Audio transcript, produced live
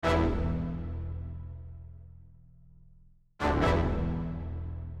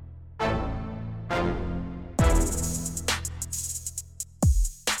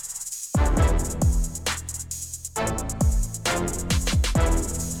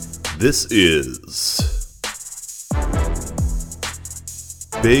This is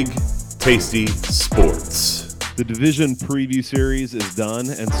Big Tasty Sports. The division preview series is done,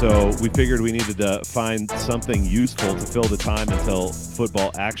 and so we figured we needed to find something useful to fill the time until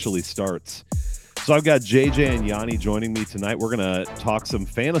football actually starts. So I've got JJ and Yanni joining me tonight. We're going to talk some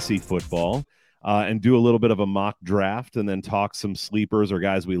fantasy football and do a little bit of a mock draft and then talk some sleepers or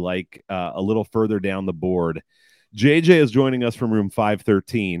guys we like a little further down the board. JJ is joining us from room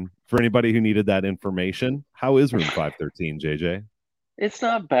 513. For anybody who needed that information, how is room 513, JJ? It's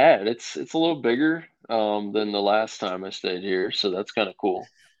not bad. It's a little bigger than the last time I stayed here, so that's kind of cool.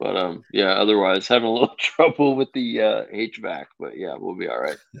 But yeah, otherwise having a little trouble with the HVAC, but yeah, we'll be all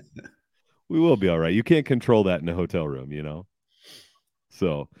right. We will be all right. You can't control that in a hotel room, you know.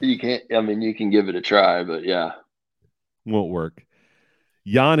 So you can't. I mean, you can give it a try, but yeah, won't work.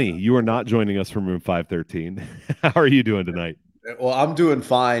 Yanni, you are not joining us from room 513. How are you doing tonight? Well, I'm doing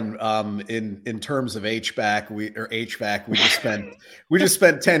fine. In terms of HVAC, we just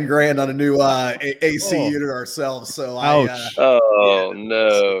spent 10 grand on a new AC unit ourselves. So ouch.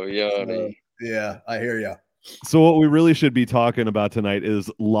 No, Yanni. Yeah, I hear you. So what we really should be talking about tonight is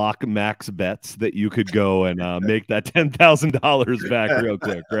lock max bets that you could go and make that $10,000 back real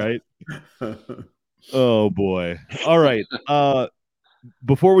quick, right? Oh boy. All right.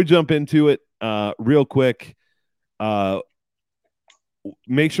 Before we jump into it, real quick,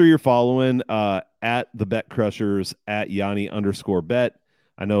 make sure you're following at the Bet Crushers at Yanni_bet.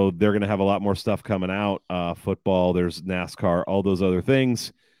 I know they're going to have a lot more stuff coming out. Football, there's NASCAR, all those other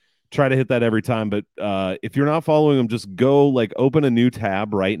things. Try to hit that every time. But if you're not following them, just go open a new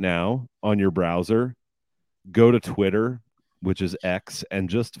tab right now on your browser. Go to Twitter, which is X, and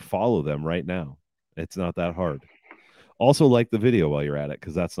just follow them right now. It's not that hard. Also like the video while you're at it,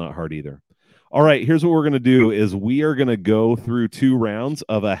 because that's not hard either. All right, here's what we're going to do is we are going to go through 2 rounds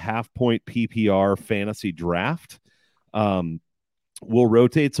of a half-point PPR fantasy draft. We'll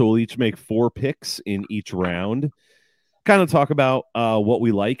rotate, so we'll each make 4 picks in each round. Kind of talk about what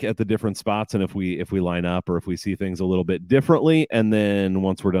we like at the different spots and if we line up or if we see things a little bit differently. And then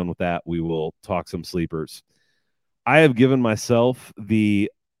once we're done with that, we will talk some sleepers. I have given myself the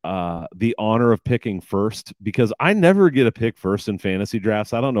honor of picking first because I never get a pick first in fantasy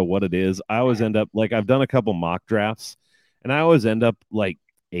drafts. I don't know what it is. I always end up I've done a couple mock drafts and I always end up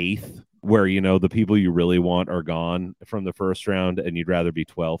 8th where, the people you really want are gone from the first round and you'd rather be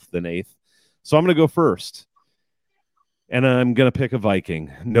 12th than 8th. So I'm going to go first. And I'm going to pick a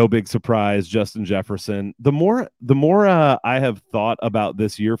Viking. No big surprise, Justin Jefferson. The more I have thought about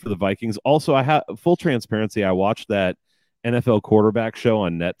this year for the Vikings, also I have full transparency. I watched that NFL quarterback show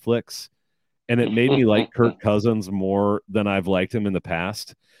on Netflix, and it made me like Kirk Cousins more than I've liked him in the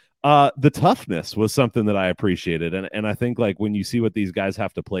past. The toughness was something that I appreciated, and I think when you see what these guys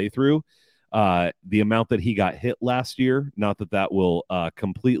have to play through, the amount that he got hit last year, not that will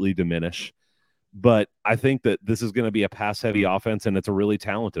completely diminish. But I think that this is going to be a pass-heavy offense, and it's a really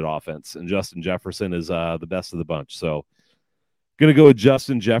talented offense. And Justin Jefferson is the best of the bunch. So going to go with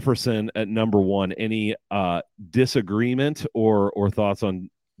Justin Jefferson at number 1. Any disagreement or thoughts on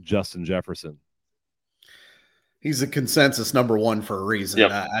Justin Jefferson? He's a consensus number 1 for a reason.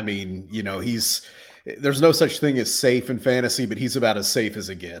 Yep. I mean, there's no such thing as safe in fantasy, but he's about as safe as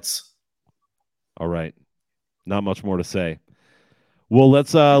it gets. All right. Not much more to say. Well,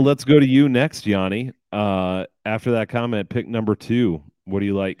 let's go to you next, Yanni. After that comment, pick number 2. What do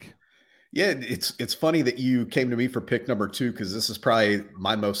you like? Yeah, it's funny that you came to me for pick number 2 because this is probably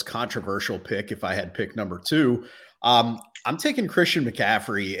my most controversial pick if I had pick number 2. I'm taking Christian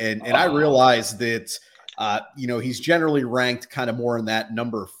McCaffrey, and I realize that he's generally ranked kind of more in that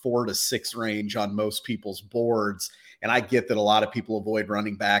number 4 to 6 range on most people's boards, and I get that a lot of people avoid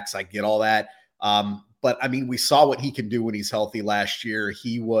running backs. I get all that. But I mean, we saw what he can do when he's healthy last year.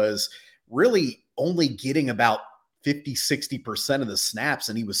 He was really only getting about 50-60% of the snaps,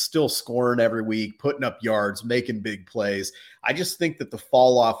 and he was still scoring every week, putting up yards, making big plays. I just think that the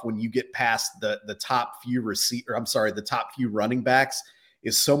fall off when you get past the top few the top few running backs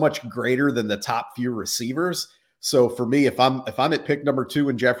is so much greater than the top few receivers. So for me, if I'm at pick number 2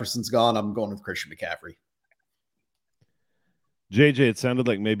 and Jefferson's gone, I'm going with Christian McCaffrey. JJ, it sounded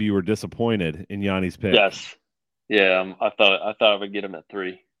like maybe you were disappointed in Yanni's pick. Yes. Yeah, I thought I would get him at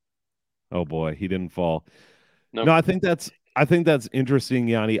 3. Oh boy, he didn't fall. Nope. No, I think that's interesting,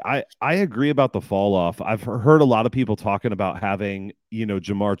 Yanni. I agree about the fall off. I've heard a lot of people talking about having,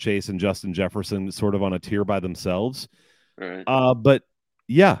 Ja'Marr Chase and Justin Jefferson sort of on a tier by themselves. Right. But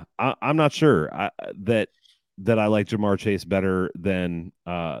yeah, I'm not sure that I like Ja'Marr Chase better than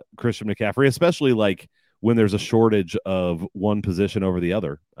Christian McCaffrey, especially when there's a shortage of one position over the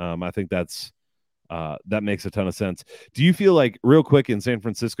other. I think that makes a ton of sense. Do you feel like, real quick, in San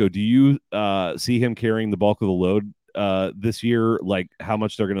Francisco, do you see him carrying the bulk of the load this year? Like how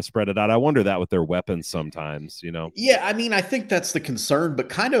much they're going to spread it out? I wonder that with their weapons sometimes, Yeah, I mean, I think that's the concern, but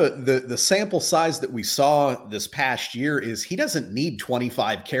kind of the sample size that we saw this past year is he doesn't need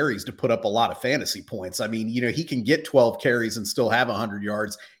 25 carries to put up a lot of fantasy points. I mean, he can get 12 carries and still have 100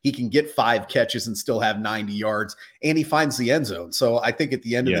 yards. He can get 5 catches and still have 90 yards, and he finds the end zone. So I think at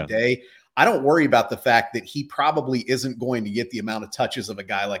the end of the day, I don't worry about the fact that he probably isn't going to get the amount of touches of a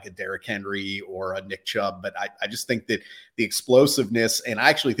guy like a Derrick Henry or a Nick Chubb, but I just think that the explosiveness, and I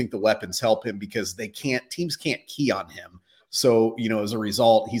actually think the weapons help him because teams can't key on him. So, as a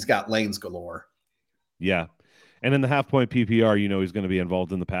result, he's got lanes galore. Yeah. And in the half-point PPR, he's going to be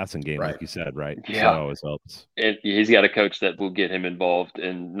involved in the passing game, right, like you said, right? Yeah. So that always helps. And he's got a coach that will get him involved,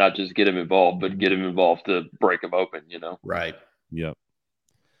 and not just get him involved, but get him involved to break him open, Right. Yep.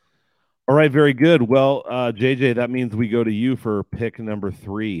 All right, very good. Well, JJ, that means we go to you for pick number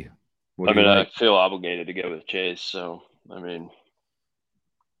 3. I feel obligated to go with Chase, so all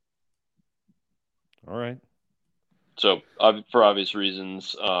right. So for obvious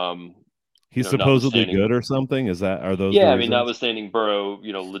reasons, he's supposedly good or something. Are those? Yeah, notwithstanding Burrow,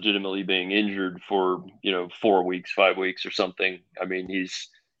 legitimately being injured for 4 weeks, 5 weeks, or something. I mean, he's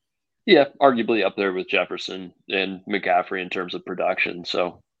arguably up there with Jefferson and McCaffrey in terms of production.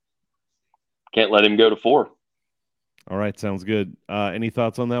 So. Can't let him go to 4. All right. Sounds good. Any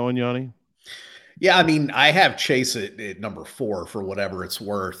thoughts on that one, Yanni? Yeah, I mean, I have Chase at number 4 for whatever it's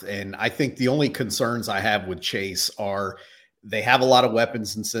worth. And I think the only concerns I have with Chase are they have a lot of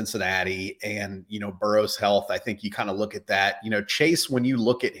weapons in Cincinnati and, Burrow's health. I think you kind of look at that. Chase, when you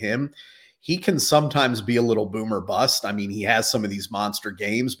look at him, he can sometimes be a little boomer bust. I mean, he has some of these monster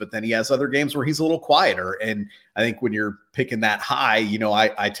games, but then he has other games where he's a little quieter. And I think when you're picking that high,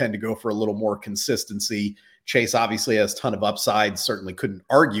 I tend to go for a little more consistency. Chase obviously has a ton of upside. Certainly couldn't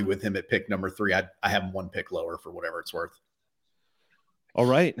argue with him at pick number 3. I have him 1 pick lower for whatever it's worth. All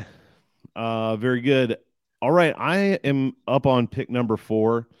right. Very good. All right. I am up on pick number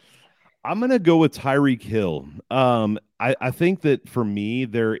 4. I'm going to go with Tyreek Hill. I think that for me,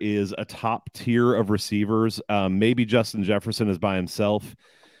 there is a top tier of receivers. Maybe Justin Jefferson is by himself.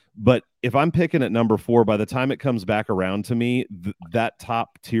 But if I'm picking at number 4, by the time it comes back around to me, that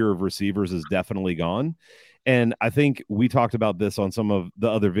top tier of receivers is definitely gone. And I think we talked about this on some of the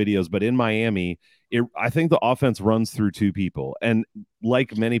other videos, but in Miami, I think the offense runs through 2 people. And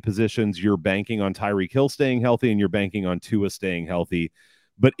like many positions, you're banking on Tyreek Hill staying healthy and you're banking on Tua staying healthy.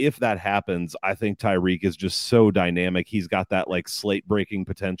 But if that happens, I think Tyreek is just so dynamic. He's got that like slate breaking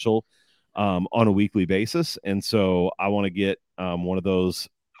potential on a weekly basis. And so I want to get one of those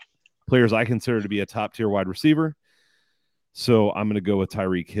players I consider to be a top tier wide receiver. So I'm going to go with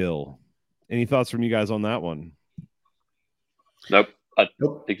Tyreek Hill. Any thoughts from you guys on that one? Nope.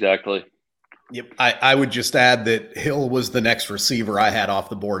 Exactly. Yep. I would just add that Hill was the next receiver I had off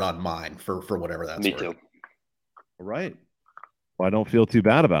the board on mine for whatever that's worth. Me too. All right. Well, I don't feel too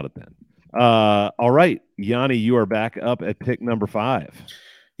bad about it then. All right, Yanni, you are back up at pick number 5.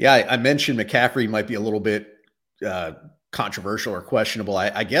 Yeah, I mentioned McCaffrey might be a little bit controversial or questionable.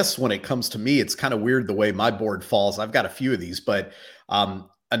 I guess when it comes to me, it's kind of weird the way my board falls. I've got a few of these, but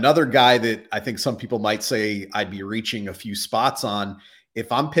another guy that I think some people might say I'd be reaching a few spots on.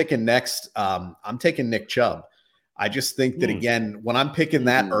 If I'm picking next, I'm taking Nick Chubb. I just think that, again, when I'm picking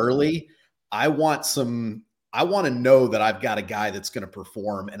that early, I want to know that I've got a guy that's going to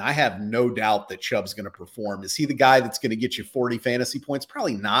perform, and I have no doubt that Chubb's going to perform. Is he the guy that's going to get you 40 fantasy points?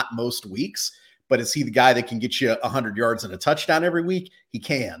 Probably not most weeks, but is he the guy that can get you 100 yards and a touchdown every week? He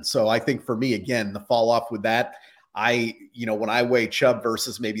can. So I think for me, again, the fall off with that, when I weigh Chubb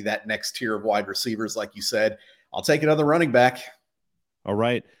versus maybe that next tier of wide receivers, like you said, I'll take another running back. All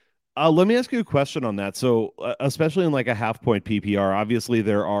right. Let me ask you a question on that. So especially in like a half-point PPR, obviously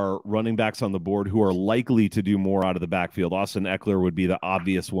there are running backs on the board who are likely to do more out of the backfield. Austin Eckler would be the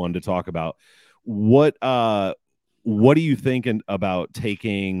obvious one to talk about. What are you thinking about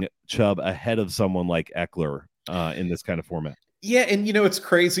taking Chubb ahead of someone like Eckler in this kind of format? Yeah, and it's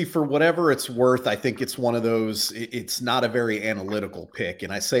crazy. For whatever it's worth, I think it's one of those, it's not a very analytical pick.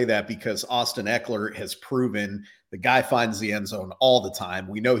 And I say that because Austin Eckler has proven the guy finds the end zone all the time.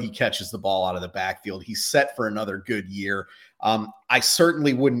 We know he catches the ball out of the backfield. He's set for another good year. I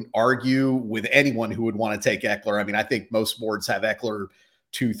certainly wouldn't argue with anyone who would want to take Eckler. I mean, I think most boards have Eckler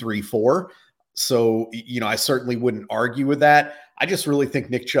 2, 3, 4. So, I certainly wouldn't argue with that. I just really think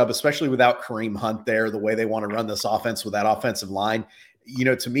Nick Chubb, especially without Kareem Hunt there, the way they want to run this offense with that offensive line,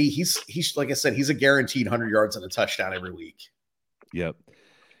 to me, he's like I said, he's a guaranteed 100 yards and a touchdown every week. Yep.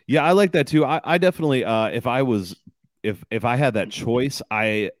 Yeah, I like that too. I definitely, if I had that choice,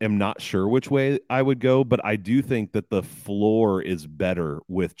 I am not sure which way I would go, but I do think that the floor is better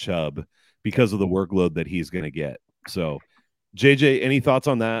with Chubb because of the workload that he's going to get. So, JJ, any thoughts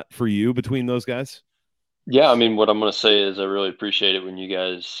on that for you between those guys? Yeah, I mean, what I'm going to say is I really appreciate it when you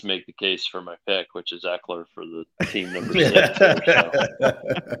guys make the case for my pick, which is Eckler for the team number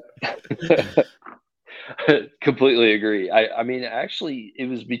 6. Completely agree. I mean, actually, it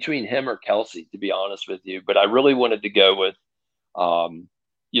was between him or Kelsey, to be honest with you. But I really wanted to go with,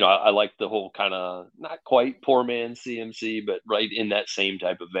 I like the whole kind of not quite poor man CMC, but right in that same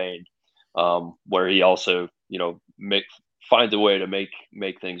type of vein, where he also, finds a way to make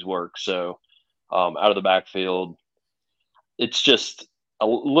things work. So out of the backfield, it's just a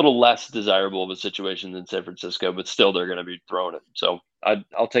little less desirable of a situation than San Francisco, but still they're going to be throwing it. So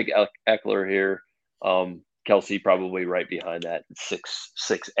I'll take Eckler here. Kelsey probably right behind that,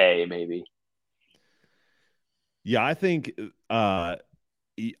 6A maybe. Yeah, I think I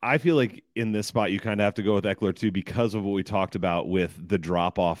feel like in this spot you kind of have to go with Eckler too because of what we talked about with the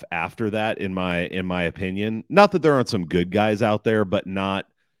drop off after that. In my opinion, not that there aren't some good guys out there, but not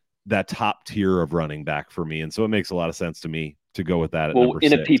that top tier of running back for me, and so it makes a lot of sense to me to go with that. At number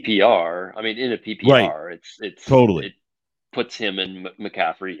 6. A PPR, right. It's totally. It puts him and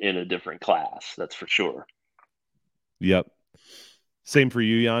McCaffrey in a different class. That's for sure. Yep. Same for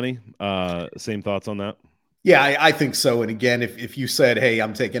you, Yanni. Same thoughts on that? Yeah, I think so. And again, if you said, hey,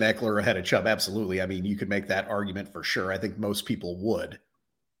 I'm taking Eckler ahead of Chubb, absolutely. I mean, you could make that argument for sure. I think most people would.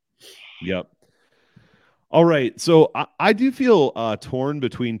 Yep. All right. So I do feel torn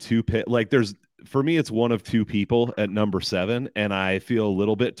between two for me, it's one of two people at number 7, and I feel a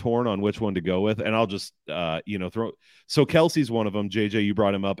little bit torn on which one to go with. And I'll just, throw. So Kelsey's one of them. JJ, you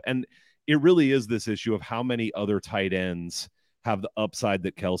brought him up. And it really is this issue of how many other tight ends have the upside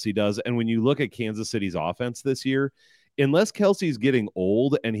that Kelsey does. And when you look at Kansas City's offense this year, unless Kelsey's getting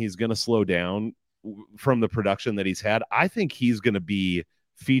old and he's going to slow down from the production that he's had, I think he's going to be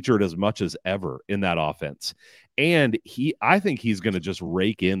featured as much as ever in that offense. And I think he's going to just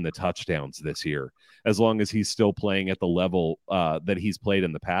rake in the touchdowns this year, as long as he's still playing at the level that he's played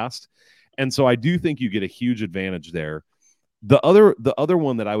in the past. And so I do think you get a huge advantage there. The other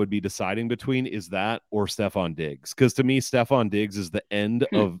one that I would be deciding between is that or Stephon Diggs, because to me, Stephon Diggs is the end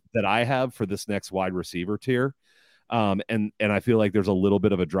of that I have for this next wide receiver tier. And I feel like there's a little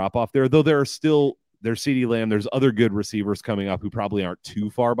bit of a drop off there, though there's CeeDee Lamb. There's other good receivers coming up who probably aren't too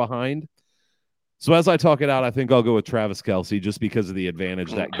far behind. So as I talk it out, I think I'll go with Travis Kelce just because of the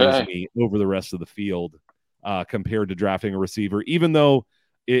advantage that gives me over the rest of the field compared to drafting a receiver, even though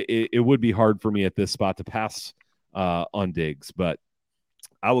it would be hard for me at this spot to pass on Diggs, but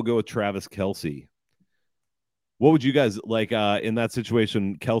I will go with Travis Kelce. What would you guys like in that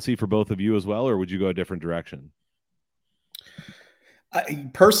situation? Kelce for both of you as well, or would you go a different direction?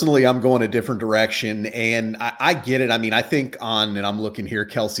 Personally, I'm going a different direction, and I get it. I mean, I think and I'm looking here,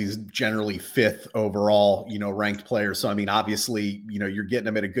 Kelsey's generally 5th overall, ranked player. So, I mean, obviously, you're getting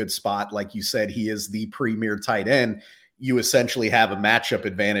him at a good spot. Like you said, he is the premier tight end. You essentially have a matchup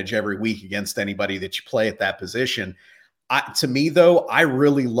advantage every week against anybody that you play at that position. To me, though, I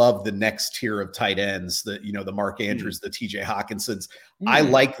really love the next tier of tight ends, the Mark Andrews, the TJ Hawkinsons. I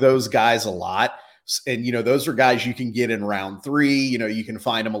like those guys a lot. And, those are guys you can get in round 3. You can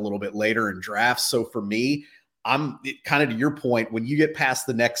find them a little bit later in drafts. So for me, I'm kind of to your point, when you get past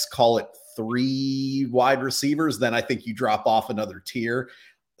the next, call it 3 wide receivers, then I think you drop off another tier.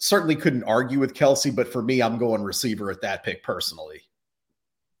 Certainly couldn't argue with Kelce, but for me, I'm going receiver at that pick personally.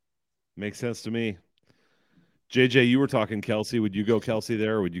 Makes sense to me. JJ, you were talking Kelce. Would you go Kelce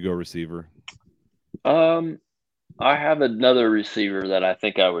there, or would you go receiver? I have another receiver that I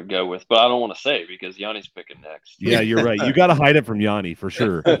think I would go with, but I don't want to say because Yanni's picking next. Yeah, you're right. You got to hide it from Yanni for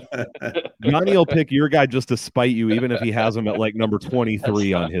sure. Yanni will pick your guy just to spite you, even if he has him at like number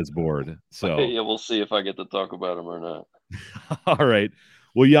 23 on his board. So yeah, we'll see if I get to talk about him or not. All right.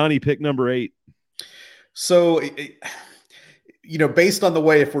 Well, Yanni, pick number 8. So, based on the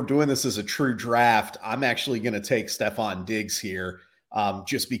way, if we're doing this as a true draft, I'm actually going to take Stephon Diggs here,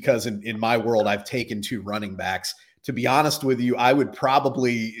 just because in my world, I've taken 2 running backs. To be honest with you, I would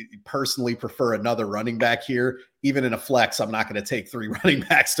probably personally prefer another running back here. Even in a flex, I'm not going to take 3 running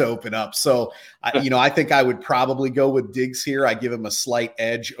backs to open up. So, I think I would probably go with Diggs here. I give him a slight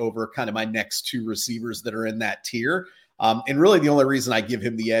edge over kind of my next 2 receivers that are in that tier. And really the only reason I give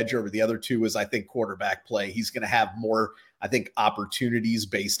him the edge over the other 2 is I think quarterback play. He's going to have more, I think, opportunities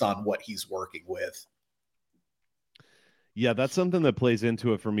based on what he's working with. Yeah, that's something that plays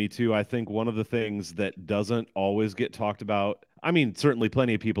into it for me too. I think one of the things that doesn't always get talked about, I mean, certainly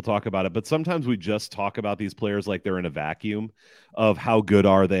plenty of people talk about it, but sometimes we just talk about these players like they're in a vacuum of how good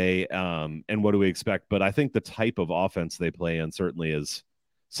are they, and what do we expect. But I think the type of offense they play in certainly is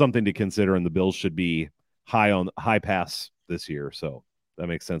something to consider, and the Bills should be high pass this year. So that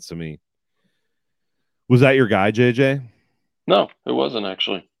makes sense to me. Was that your guy, JJ? No, it wasn't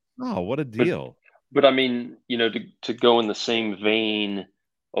actually. Oh, what a But deal. but I mean, to go in the same vein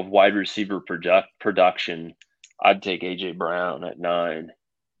of wide receiver production, I'd take AJ Brown at 9.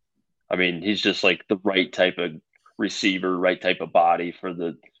 I mean, he's just like the right type of receiver, right type of body for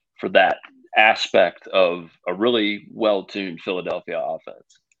that aspect of a really well-tuned Philadelphia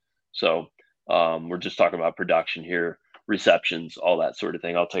offense. So we're just talking about production here, receptions, all that sort of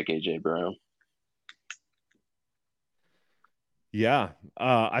thing. I'll take AJ Brown. Yeah.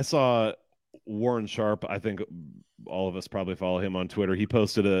 I saw Warren Sharp. I think all of us probably follow him on Twitter. He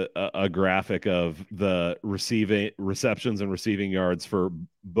posted a graphic of the receptions and receiving yards for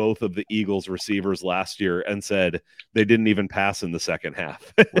both of the Eagles receivers last year and said they didn't even pass in the second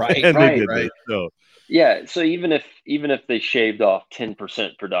half. Right, and right, they did right. So yeah, so even if they shaved off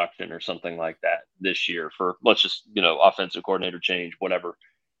 10% production or something like that this year for, let's just, offensive coordinator change, whatever,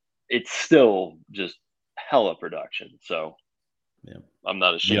 it's still just hella production. So yeah, I'm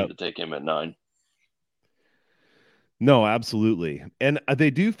not ashamed to take him at 9. No, absolutely. And they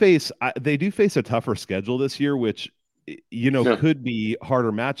do face a tougher schedule this year, which could be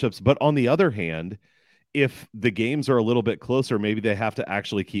harder matchups. But on the other hand, if the games are a little bit closer, maybe they have to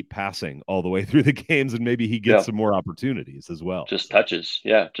actually keep passing all the way through the games, and maybe he gets some more opportunities as well. Just touches,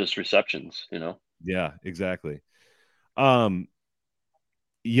 just receptions, Yeah, exactly.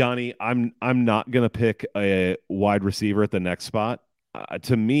 Yanni, I'm not gonna pick a wide receiver at the next spot.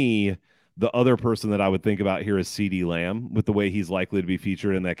 To me, the other person that I would think about here is CeeDee Lamb, with the way he's likely to be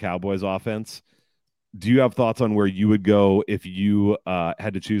featured in that Cowboys offense. Do you have thoughts on where you would go if you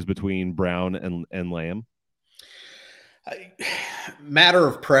had to choose between Brown and Lamb? Matter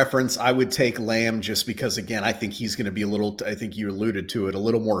of preference, I would take Lamb just because, again, I think he's going to be I think you alluded to it, a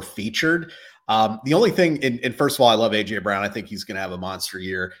little more featured. The only thing, and first of all, I love AJ Brown. I think he's going to have a monster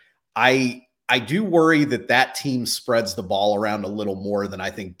year. I do worry that team spreads the ball around a little more than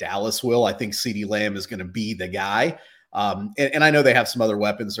I think Dallas will. I think CeeDee Lamb is going to be the guy. And I know they have some other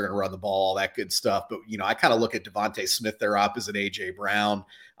weapons. They're going to run the ball, all that good stuff. But, I kind of look at Devontae Smith there opposite AJ Brown.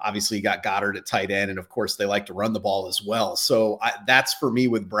 Obviously, you got Goddard at tight end. And, of course, they like to run the ball as well. So that's for me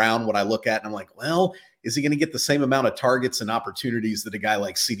with Brown, what I look at. And I'm like, well, is he going to get the same amount of targets and opportunities that a guy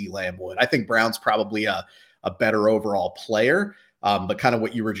like CeeDee Lamb would? I think Brown's probably a better overall player. But kind of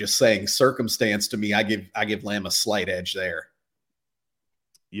what you were just saying, circumstance to me, I give Lamb a slight edge there.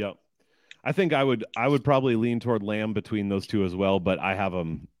 Yep. I think I would probably lean toward Lamb between those two as well, but I have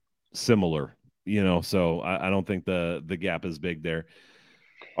them similar, so I don't think the gap is big there.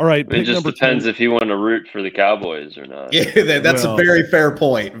 All right. It just depends if you want to root for the Cowboys or not. Yeah, that's a very fair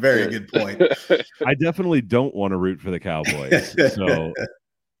point. Very good point. I definitely don't want to root for the Cowboys. So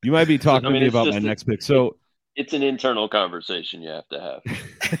you might be talking to me about my next pick. So it's an internal conversation you have to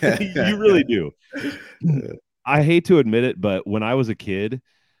have. You really do. I hate to admit it, but when I was a kid,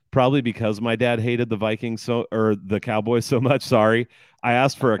 probably because my dad hated the Vikings or the Cowboys so much, I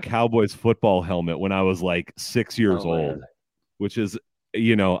asked for a Cowboys football helmet when I was like 6 years old, which is,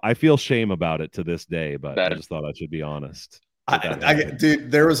 I feel shame about it to this day, but I just thought I should be honest.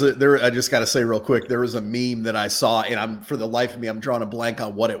 Dude, I just got to say real quick, there was a meme that I saw, and for the life of me, I'm drawing a blank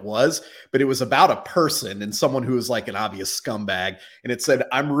on what it was, but it was about a person and someone who was like an obvious scumbag. And it said,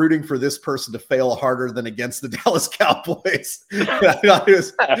 I'm rooting for this person to fail harder than against the Dallas Cowboys. I thought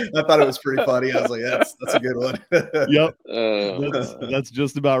it was pretty funny. I was like, that's a good one. Yep. That's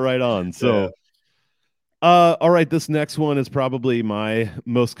just about right on. So, all right. This next one is probably my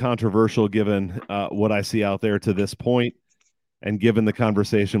most controversial given what I see out there to this point. And given the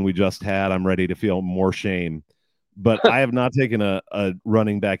conversation we just had, I'm ready to feel more shame. But I have not taken a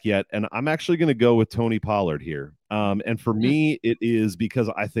running back yet, and I'm actually going to go with Tony Pollard here. And for me, it is because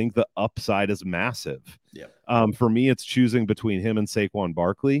I think the upside is massive. Yeah. For me, it's choosing between him and Saquon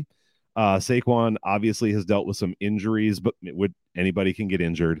Barkley. Saquon obviously has dealt with some injuries, but anybody can get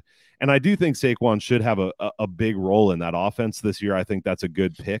injured. And I do think Saquon should have a big role in that offense this year. I think that's a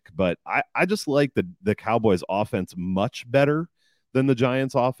good pick, but I just like the Cowboys offense much better than the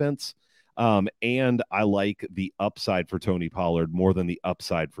Giants offense. And I like the upside for Tony Pollard more than the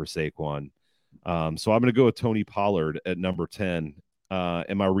upside for Saquon. So I'm going to go with Tony Pollard at number 10.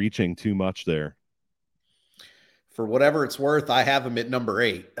 Am I reaching too much there? for whatever it's worth, I have him at number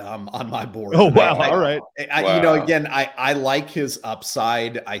 8 on my board. Oh, wow. All right. Again, I like his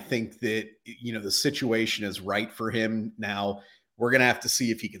upside. I think that, the situation is right for him now. We're going to have to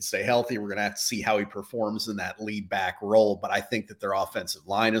see if he can stay healthy. We're going to have to see how he performs in that lead back role. But I think that their offensive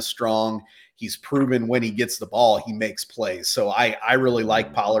line is strong. He's proven when he gets the ball, he makes plays. So I really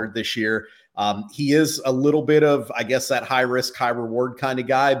like Pollard this year. He is a little bit of, I guess, that high risk, high reward kind of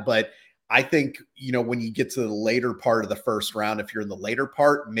guy. But I think, when you get to the later part of the first round, if you're in the later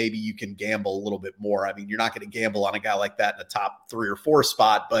part, maybe you can gamble a little bit more. I mean, you're not going to gamble on a guy like that in the top 3 or 4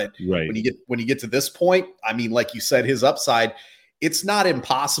 spot. But right. when you get to this point, I mean, like you said, his upside, it's not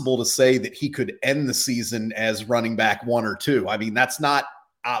impossible to say that he could end the season as running back 1 or 2. I mean, that's not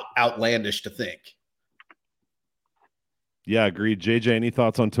outlandish to think. Yeah, agreed. JJ, any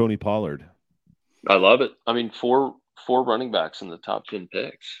thoughts on Tony Pollard? I love it. I mean, four running backs in the top 10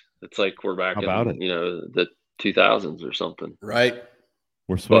 picks. It's like we're back in the 2000s or something. Right.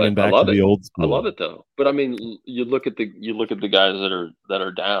 We're swinging back to the old school. I love it though. But I mean, you look at the guys that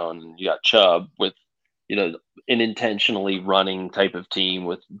are down, and you got Chubb with, an intentionally running type of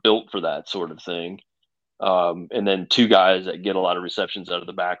team built for that sort of thing. And then 2 guys that get a lot of receptions out of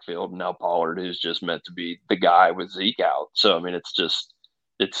the backfield. And now Pollard, who's just meant to be the guy with Zeke out. So, I mean,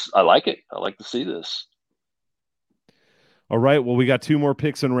 I like it. I like to see this. All right. Well, we got 2 more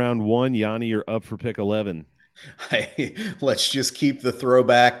picks in round 1. Yanni, you're up for pick 11. Hey, let's just keep the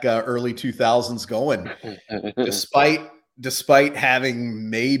throwback early 2000s going. Despite having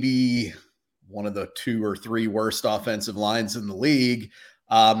maybe one of the 2 or 3 worst offensive lines in the league,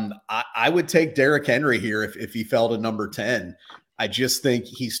 I would take Derrick Henry here if he fell to number 10. I just think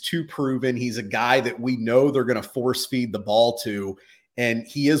he's too proven. He's a guy that we know they're going to force feed the ball to. And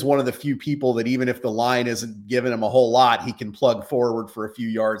he is one of the few people that even if the line isn't giving him a whole lot, he can plug forward for a few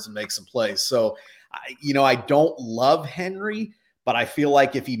yards and make some plays. So, I don't love Henry, but I feel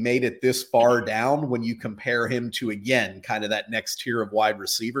like if he made it this far down, when you compare him to, again, kind of that next tier of wide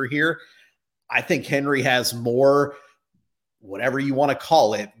receiver here, I think Henry has more, whatever you want to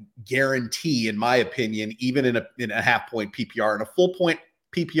call it, guarantee, in my opinion, even in a half-point PPR. In a full-point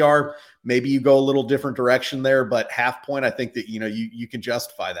PPR, maybe you go a little different direction there, but half-point, I think that, you can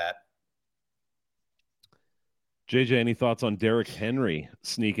justify that. JJ, any thoughts on Derrick Henry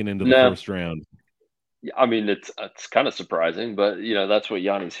sneaking into the first round? I mean, it's kind of surprising, but, that's what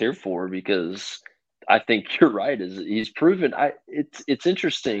Yanni's here for, because I think you're right. He's proven. It's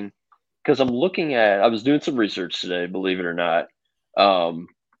interesting. Because I was doing some research today, believe it or not,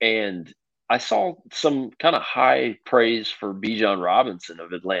 and I saw some kind of high praise for Bijan Robinson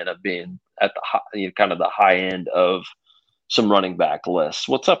of Atlanta being at the kind of the high end of some running back lists.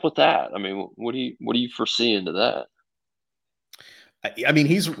 What's up with that? I mean, what do you foresee into that? I mean,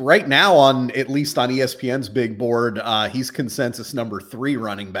 he's right now at least on ESPN's big board. He's consensus number 3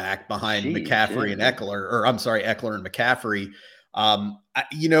 running back behind McCaffrey and Eckler, or I'm sorry, Eckler and McCaffrey.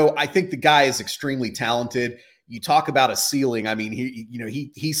 I think the guy is extremely talented. You talk about a ceiling. I mean,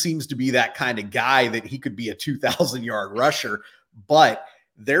 he seems to be that kind of guy that he could be a 2,000-yard rusher, but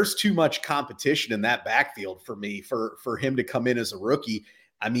there's too much competition in that backfield for me for him to come in as a rookie.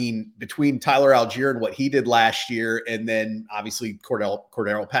 I mean, between Tyler Algier and what he did last year, and then obviously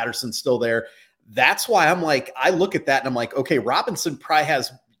Cordero Patterson's still there. That's why I look at that and I'm like, okay, Robinson probably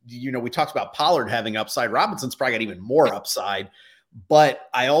has, we talked about Pollard having upside. Robinson's probably got even more upside, but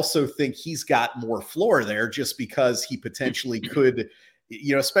I also think he's got more floor there just because he potentially could,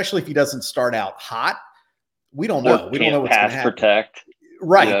 especially if he doesn't start out hot. We don't know. We don't know what's going to happen. Protect.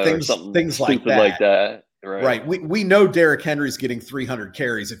 Right. Things like that. Right. We know Derrick Henry's getting 300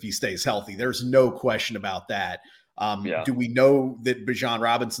 carries if he stays healthy. There's no question about that. Do we know that Bijan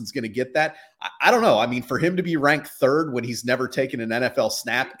Robinson's going to get that? I don't know. I mean, for him to be ranked 3rd when he's never taken an NFL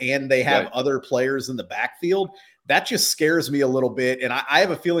snap and they have other players in the backfield, that just scares me a little bit. And I have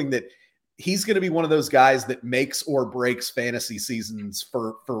a feeling that he's going to be one of those guys that makes or breaks fantasy seasons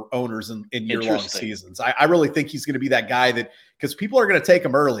for owners in year-long seasons. I really think he's going to be that guy because people are going to take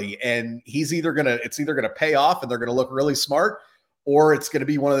him early, and it's either going to pay off and they're going to look really smart, or it's going to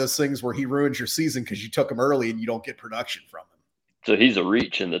be one of those things where he ruins your season because you took him early and you don't get production from him. So he's a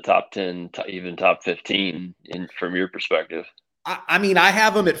reach in the top 10, even top 15 from your perspective. I mean, I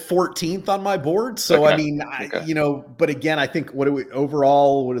have him at 14th on my board. So, okay. I mean, but again, I think what is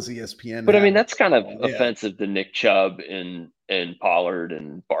ESPN? But have? I mean, that's kind of offensive to Nick Chubb and Pollard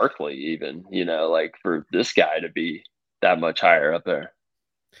and Barkley even, like for this guy to be that much higher up there.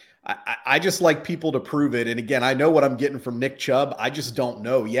 I just like people to prove it. And again, I know what I'm getting from Nick Chubb. I just don't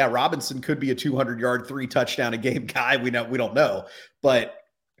know. Yeah, Robinson could be a 200-yard, 3-touchdown a game guy. We don't know. But,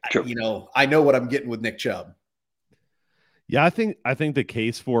 I know what I'm getting with Nick Chubb. Yeah, I think the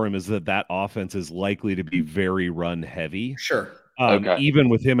case for him is that offense is likely to be very run heavy. Sure. Okay. Even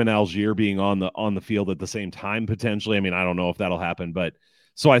with him and Algier being on the field at the same time potentially. I mean, I don't know if that'll happen, but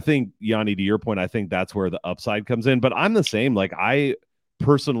so I think, Yanni, to your point, I think that's where the upside comes in. But I'm the same. Like, I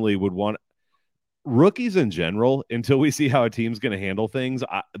personally would want rookies in general, until we see how a team's going to handle things.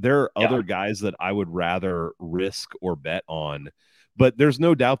 There are other guys that I would rather risk or bet on, but there's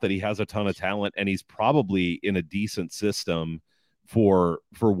no doubt that he has a ton of talent, and he's probably in a decent system for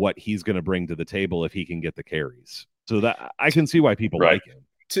what he's going to bring to the table if he can get the carries. So that I can see why people like him.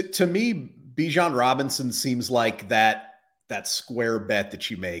 To me, Bijan Robinson seems like that square bet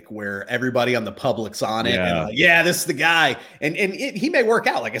that you make where everybody on the public's on it. And this is the guy. And he may work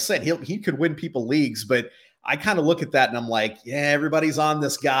out. Like I said, he could win people leagues, but I kind of look at that and I'm like, yeah, everybody's on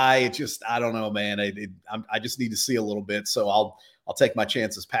this guy. It just, I don't know, man. I just need to see a little bit. So I'll take my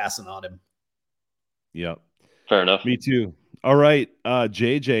chances passing on him. Yep. Fair enough. Me too. All right,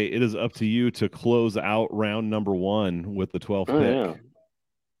 JJ, it is up to you to close out round number 1 with the 12th pick. Yeah.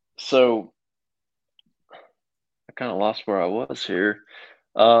 So I kind of lost where I was here.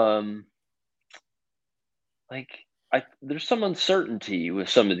 There's some uncertainty with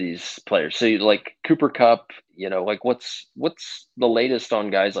some of these players. So like Cooper Kupp, like what's the latest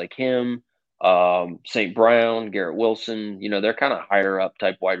on guys like him? St. Brown, Garrett Wilson, they're kind of higher up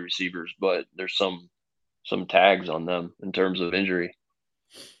type wide receivers, but there's some tags on them in terms of injury.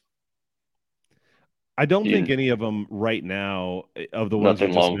 I don't think any of them right now of the ones you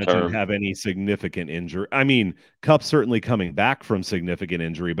just mentioned have any significant injury. I mean, Kupp's certainly coming back from significant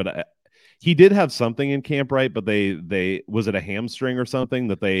injury, but he did have something in camp, right? But they was it a hamstring or something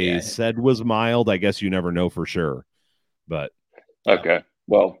that they said was mild? I guess you never know for sure. But okay,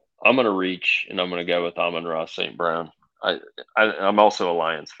 well, I'm gonna reach and I'm gonna go with Amon-Ra St. Brown. I'm also a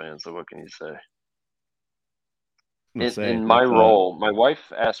Lions fan, so what can you say? In my role, my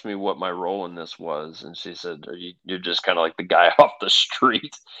wife asked me what my role in this was, and she said, "You're just kind of like the guy off the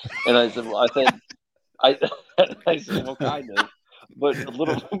street." And I said, "Well, I said, well, kind of, but a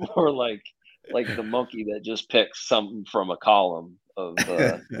little more like the monkey that just picks something from a column of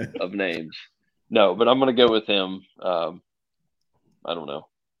of names." No, but I'm gonna go with him. I don't know.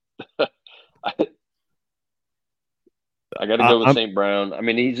 I got to go with St. Brown. I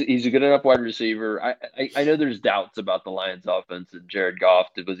mean, he's a good enough wide receiver. I know there's doubts about the Lions offense and Jared Goff.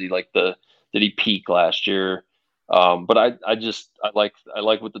 Was he did he peak last year? But I like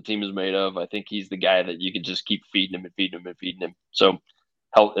what the team is made of. I think he's the guy that you can just keep feeding him and feeding him and feeding him. So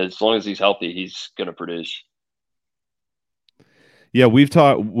as long as he's healthy, he's going to produce. Yeah, we've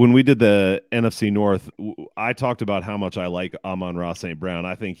talked when we did the NFC North. I talked about how much I like Amon-Ra St. Brown.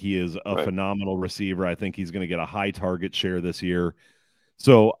 I think he is a phenomenal receiver. I think he's going to get a high target share this year.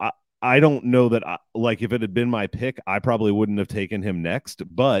 So I don't know that if it had been my pick, I probably wouldn't have taken him next.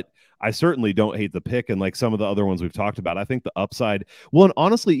 But I certainly don't hate the pick. And like some of the other ones we've talked about, I think the upside. Well, and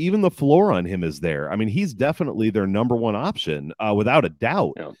honestly, even the floor on him is there. I mean, he's definitely their number one option without a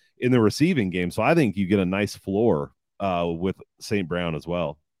doubt in the receiving game. So I think you get a nice floor with St. Brown as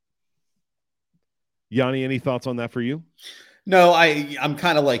well. Yanni, any thoughts on that for you? No, I'm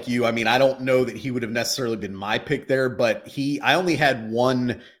kind of like you. I mean, I don't know that he would have necessarily been my pick there, but I only had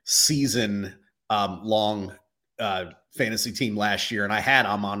one season long fantasy team last year, and I had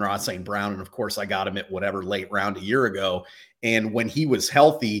Amon-Ra St. Brown, and of course I got him at whatever late round a year ago. And when he was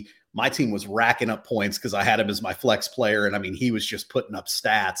healthy, my team was racking up points because I had him as my flex player. And I mean, he was just putting up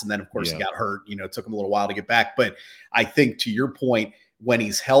stats. And then of course he got hurt, it took him a little while to get back. But I think to your point, when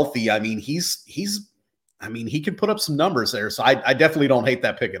he's healthy, I mean, he can put up some numbers there. So I definitely don't hate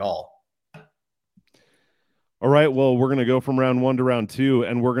that pick at all. All right. Well, we're going to go from round 1 to round 2,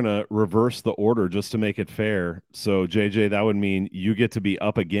 and we're going to reverse the order just to make it fair. So JJ, that would mean you get to be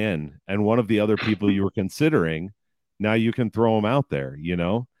up again. And one of the other people you were considering, now you can throw them out there, maybe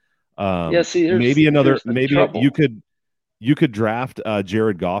you could draft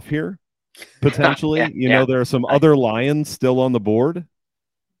Jared Goff here potentially. There are some other Lions still on the board.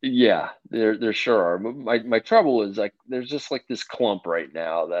 Yeah, there sure are. My trouble is there's just this clump right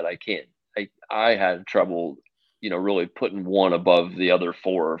now that I can't. I had trouble, really putting one above the other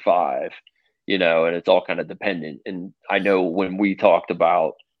 4 or 5, and it's all kind of dependent. And I know when we talked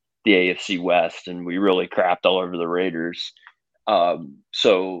about the AFC West and we really crapped all over the Raiders.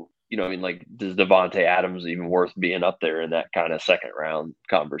 So, does Devontae Adams even worth being up there in that kind of second round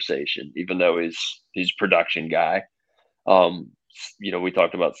conversation, even though he's production guy? We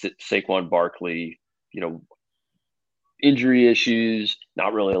talked about Saquon Barkley, injury issues,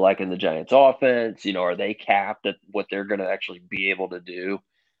 not really liking the Giants offense. Are they capped at what they're going to actually be able to do?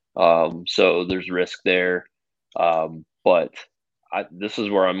 So there's risk there. but this is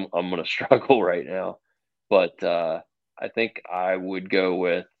where I'm going to struggle right now. But I think I would go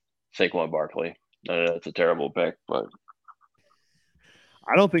with Saquon Barkley. It's a terrible pick, but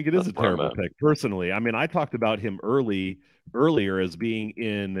I don't think it is that's a where I'm terrible at. pick, personally. I mean, I talked about him earlier as being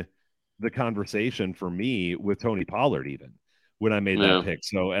in the conversation for me with Tony Pollard, even when I made Yeah. that pick.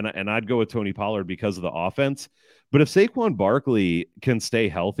 So, and I'd go with Tony Pollard because of the offense. But if Saquon Barkley can stay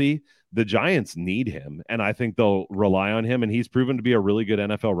healthy, the Giants need him, and I think they'll rely on him. And he's proven to be a really good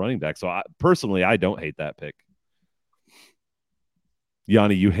NFL running back. So, personally, I don't hate that pick.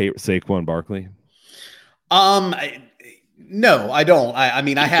 Yanni, you hate Saquon Barkley? No, I don't. I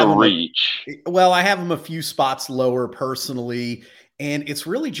mean, I It's have a him. reach. I have him a few spots lower personally, and it's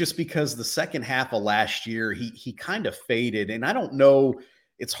really just because the second half of last year he kind of faded, and I don't know.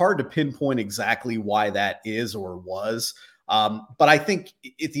 It's hard to pinpoint exactly why that is or was, but I think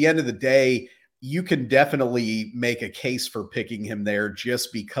at the end of the day, you can definitely make a case for picking him there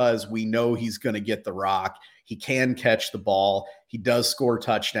just because we know he's going to get the rock. He can catch the ball. He does score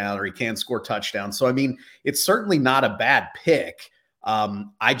touchdown, or he can score touchdowns. So, I mean, it's certainly not a bad pick. I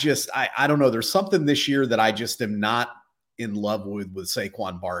don't know. There's something this year that I just am not in love with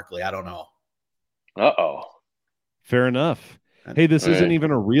Saquon Barkley. I don't know. Uh-oh. Fair enough. Hey, this isn't even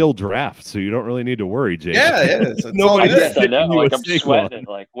a real draft, so you don't really need to worry, Jay. Yeah, it is. It's I guess I know. Like, I'm sweating.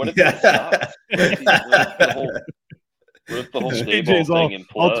 Like, what if this sucks? What if the whole JJ's Daboll thing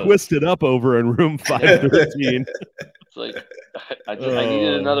implodes? I'll twist it up over in room 513. It's like I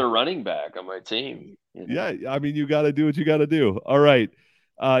needed another running back on my team. You know? Yeah, I mean, you got to do what you got to do. All right,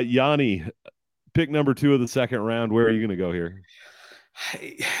 Yanni, pick number 2 of the second round. Where are you going to go here?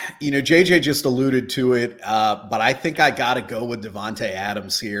 JJ just alluded to it, but I think I got to go with Davante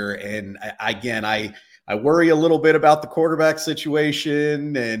Adams here. And I worry a little bit about the quarterback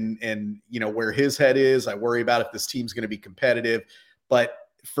situation and where his head is. I worry about if this team's going to be competitive. But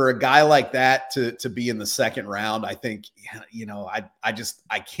for a guy like that to be in the second round, I think,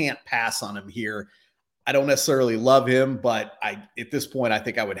 I can't pass on him here. I don't necessarily love him, but at this point, I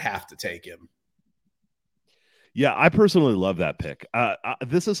think I would have to take him. Yeah, I personally love that pick.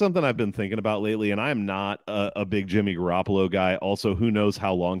 This is something I've been thinking about lately, and I'm not a big Jimmy Garoppolo guy. Also, who knows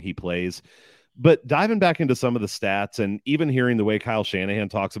how long he plays. But diving back into some of the stats and even hearing the way Kyle Shanahan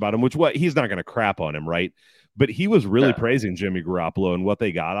talks about him, he's not going to crap on him, right? But he was really praising Jimmy Garoppolo and what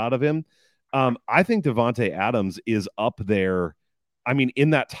they got out of him. I think Davante Adams is up there. I mean,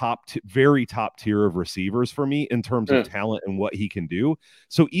 in that very top tier of receivers for me in terms of talent and what he can do.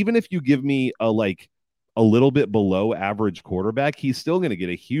 So even if you give me a little bit below average quarterback, he's still going to get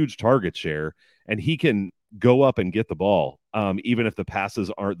a huge target share, and he can go up and get the ball, even if the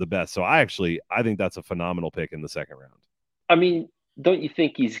passes aren't the best. So I think that's a phenomenal pick in the second round. I mean, don't you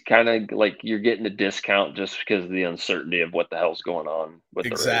think he's kind of like you're getting a discount just because of the uncertainty of what the hell's going on with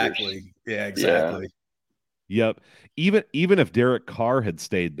the Raiders? Yeah, exactly. Yeah. Yep. Even if Derek Carr had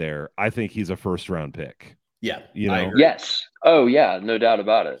stayed there, I think he's a first round pick. Yeah. Yes. Oh yeah, no doubt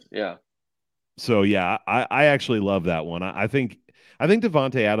about it. Yeah. So yeah, I actually love that one. I think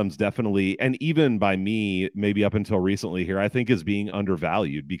Davante Adams definitely, and even by me, maybe up until recently here, I think is being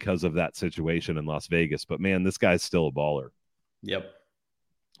undervalued because of that situation in Las Vegas. But man, this guy's still a baller. Yep.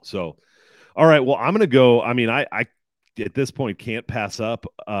 So, all right. Well, I'm gonna go. I mean, I at this point can't pass up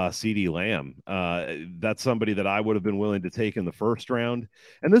CeeDee Lamb. That's somebody that I would have been willing to take in the first round.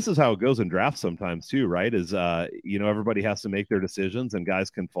 And this is how it goes in drafts sometimes too, right? Is everybody has to make their decisions, and guys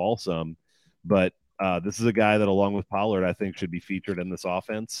can fall some. But this is a guy that, along with Pollard, I think should be featured in this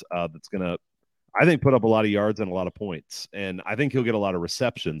offense. That's going to, I think, put up a lot of yards and a lot of points. And I think he'll get a lot of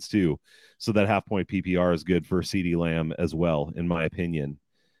receptions too. So that half-point PPR is good for CeeDee Lamb as well, in my opinion.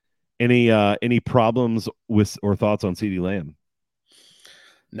 Any problems with or thoughts on CeeDee Lamb?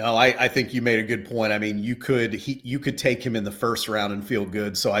 No, I think you made a good point. I mean, you could take him in the first round and feel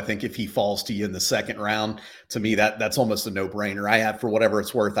good. So I think if he falls to you in the second round, to me that's almost a no-brainer. I had, for whatever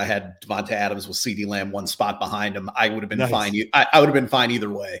it's worth, I had Davante Adams with CeeDee Lamb one spot behind him. I would have been fine. I would have been fine either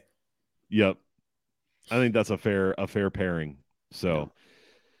way. Yep, I think that's a fair pairing. So,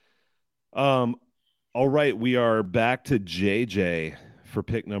 all right, we are back to JJ for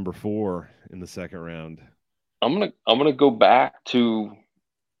pick number 4 in the second round. I'm gonna go back to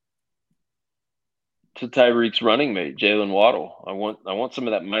Tyreek's running mate, Jalen Waddle. I want some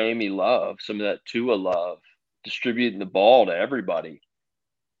of that Miami love, some of that Tua love, distributing the ball to everybody.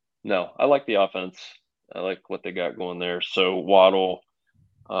 No, I like the offense. I like what they got going there. So Waddle,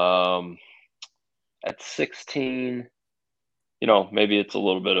 at 16, maybe it's a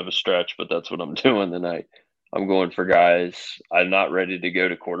little bit of a stretch, but that's what I'm doing tonight. I'm going for guys. I'm not ready to go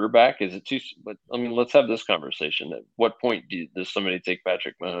to quarterback. Is it too? But I mean, let's have this conversation. At what point does somebody take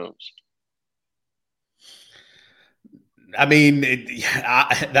Patrick Mahomes? I mean,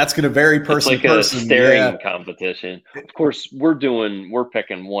 that's going to vary person It's like to person. a staring competition. Of course, we're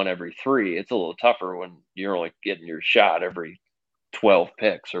picking one every 3. It's a little tougher when you're only getting your shot every 12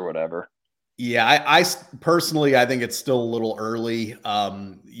 picks or whatever. Yeah, I personally, I think it's still a little early,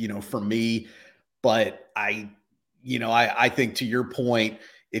 for me. But I think to your point,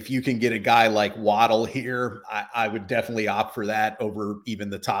 if you can get a guy like Waddle here, I would definitely opt for that over even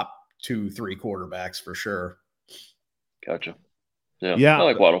the top 2-3 quarterbacks for sure. Gotcha. Yeah. I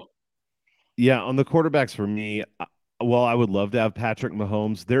like Waddle. Yeah, on the quarterbacks for me, I would love to have Patrick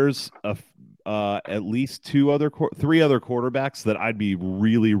Mahomes. There's at least 3 other quarterbacks that I'd be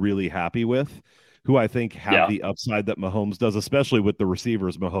really, really happy with, who I think have the upside that Mahomes does, especially with the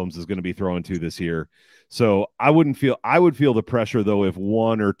receivers Mahomes is going to be throwing to this year. So I would feel the pressure though if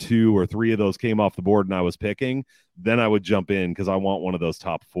 1 or 2 or 3 of those came off the board and I was picking, then I would jump in because I want one of those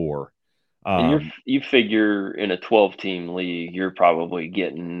top 4. And you figure in a 12-team league, you're probably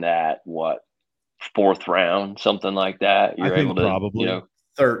getting that 4th round, something like that. You're able to probably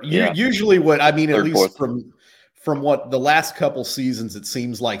third. Usually, what I mean, at least from what the last couple seasons, it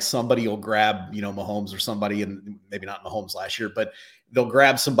seems like somebody will grab Mahomes or somebody, and maybe not Mahomes last year, but they'll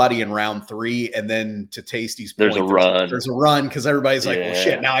grab somebody in round 3, and then to Tasty's point, there's a run because everybody's like, well,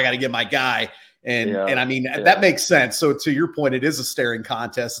 shit, now I got to get my guy. And I mean, that makes sense. So to your point, it is a staring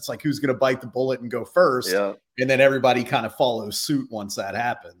contest. It's like, who's going to bite the bullet and go first? Yeah. And then everybody kind of follows suit once that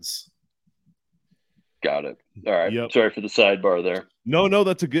happens. Got it. All right. Yep. Sorry for the sidebar there. No,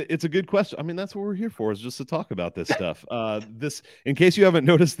 it's a good question. I mean, that's what we're here for, is just to talk about this stuff. This, in case you haven't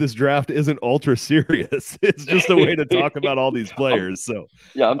noticed, this draft isn't ultra serious. It's just a way to talk about all these players. So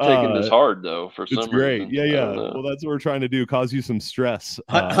I'm taking this hard though for some reason. It's great. Yeah. Well, that's what we're trying to do, cause you some stress.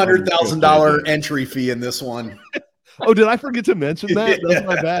 $100,000 entry fee in this one. Oh, did I forget to mention that? That's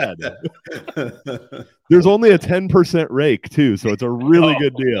my bad. There's only a 10% rake too, so it's a really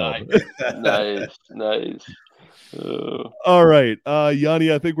good deal. Nice. All right,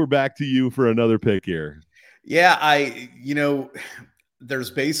 Yanni, I think we're back to you for another pick here. Yeah,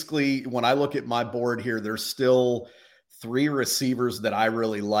 there's basically, when I look at my board here, there's still 3 receivers that I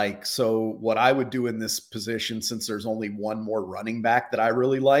really like. So what I would do in this position, since there's only one more running back that I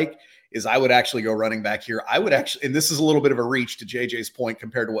really like, is I would actually go running back here. I would actually, and this is a little bit of a reach to JJ's point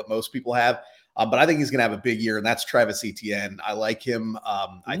compared to what most people have, but I think he's going to have a big year, and that's Travis Etienne. I like him.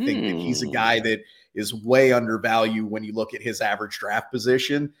 I think that he's a guy that is way undervalued when you look at his average draft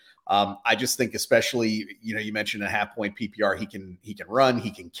position. I just think, especially, you mentioned a half-point PPR, he can run,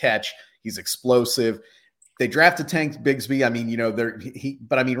 he can catch, he's explosive. They drafted Tank Bigsby. I mean,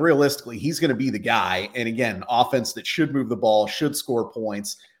 but I mean, realistically, he's going to be the guy. And again, offense that should move the ball, should score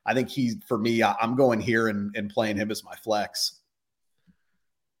points. I think for me, I'm going here and playing him as my flex.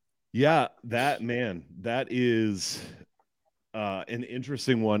 Yeah, that is an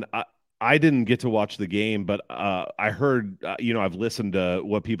interesting one. I didn't get to watch the game, but I heard, I've listened to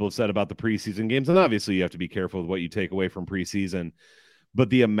what people have said about the preseason games, and obviously you have to be careful with what you take away from preseason. But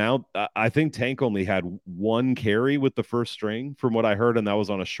the amount, I think Tank only had 1 carry with the first string from what I heard, and that was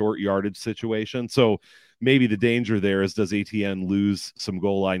on a short yardage situation. So maybe the danger there is, does Etienne lose some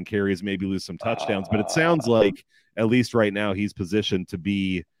goal line carries, maybe lose some touchdowns? But it sounds like, at least right now, he's positioned to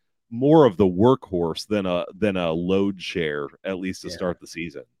be more of the workhorse than a load share, at least to start the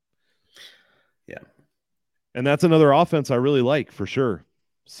season. Yeah. And that's another offense I really like for sure.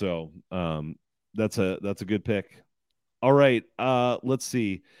 So that's a good pick. All right. Let's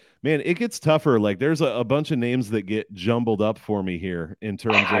see, man, it gets tougher. Like, there's a bunch of names that get jumbled up for me here in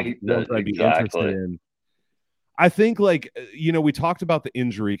terms of what I'd be interested in. I think, like, we talked about the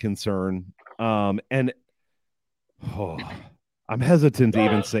injury concern, and I'm hesitant to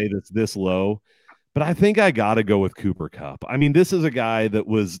even say this low, but I think I got to go with Cooper Kupp. I mean, this is a guy that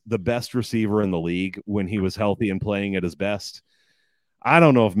was the best receiver in the league when he was healthy and playing at his best. I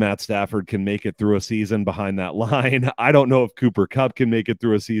don't know if Matt Stafford can make it through a season behind that line. I don't know if Cooper Kupp can make it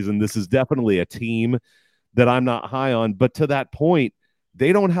through a season. This is definitely a team that I'm not high on. But to that point,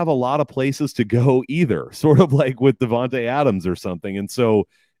 they don't have a lot of places to go either, sort of like with Devontae Adams or something. And so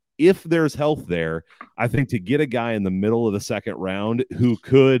if there's health there, I think to get a guy in the middle of the second round who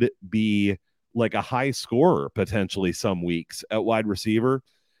could be like a high scorer potentially some weeks at wide receiver,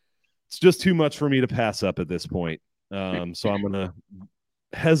 it's just too much for me to pass up at this point. So I'm going to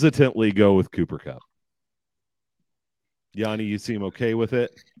hesitantly go with Cooper Kupp. Yanni, you seem okay with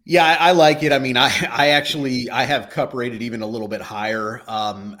it? Yeah, I like it. I mean, I have Cup rated even a little bit higher.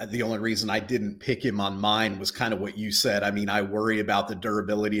 The only reason I didn't pick him on mine was kind of what you said. I mean, I worry about the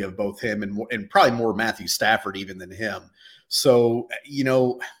durability of both him and probably more Matthew Stafford even than him. So,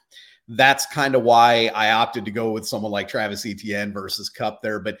 that's kind of why I opted to go with someone like Travis Etienne versus Cup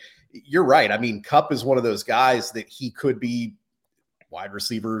there. But you're right. I mean, Cup is one of those guys that he could be wide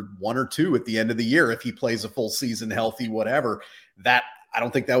receiver 1 or 2 at the end of the year if he plays a full season, healthy, whatever. That I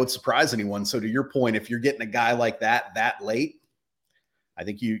don't think that would surprise anyone. So to your point, if you're getting a guy like that late, I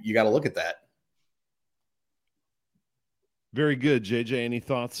think you got to look at that. Very good, JJ. Any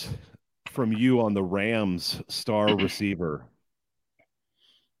thoughts from you on the Rams star receiver?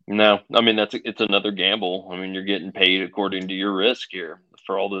 No, I mean it's another gamble. I mean, you're getting paid according to your risk here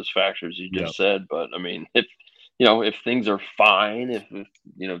for all those factors you just said. But I mean, if things are fine,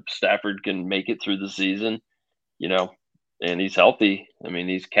 if Stafford can make it through the season, and he's healthy, I mean,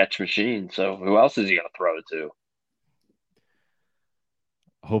 he's catch machine. So who else is he going to throw it to?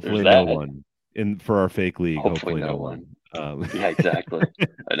 Hopefully no one for our fake league. Hopefully no one. Yeah, exactly.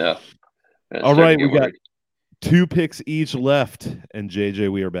 I know. All right, we got 2 picks each left, and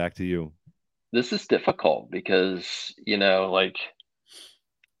JJ, we are back to you. This is difficult because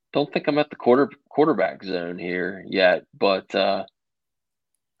don't think I'm at the quarterback zone here yet, but I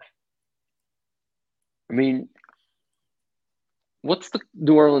mean, what's the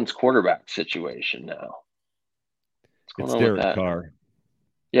New Orleans quarterback situation now? It's Derek Carr.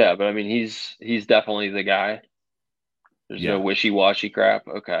 Yeah, but I mean, he's definitely the guy. There's no wishy-washy crap.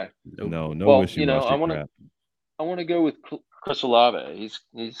 Okay. No wishy-washy crap. I want to go with Chris Olave.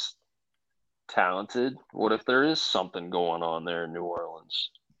 He's talented. What if there is something going on there in New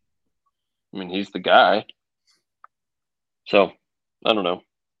Orleans? I mean, he's the guy. So, I don't know.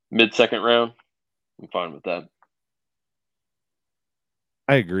 Mid-second round, I'm fine with that.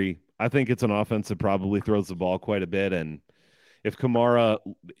 I agree. I think it's an offense that probably throws the ball quite a bit, and if Kamara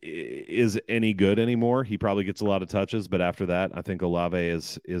is any good anymore, he probably gets a lot of touches. But after that, I think Olave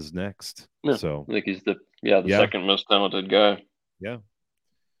is next. Yeah, so I think he's the second most talented guy. Yeah.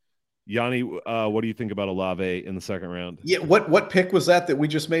 Yanni, what do you think about Olave in the second round? Yeah, what pick was that we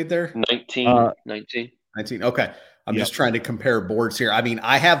just made there? 19. Okay. I'm just trying to compare boards here. I mean,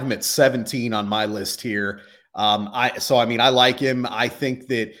 I have him at 17 on my list here. I like him. I think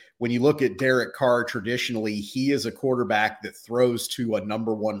that when you look at Derek Carr, traditionally, he is a quarterback that throws to a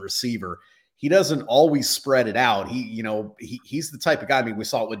number 1 receiver. He doesn't always spread it out. He's the type of guy. I mean, we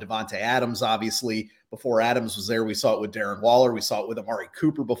saw it with Devontae Adams, obviously. Before Adams was there, we saw it with Darren Waller. We saw it with Amari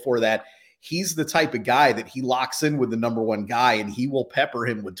Cooper before that. He's the type of guy that he locks in with the number 1 guy, and he will pepper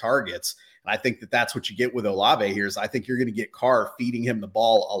him with targets. And I think that that's what you get with Olave here is I think you're going to get Carr feeding him the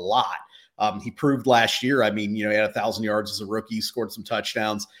ball a lot. He proved last year, I mean, he had 1,000 yards as a rookie, scored some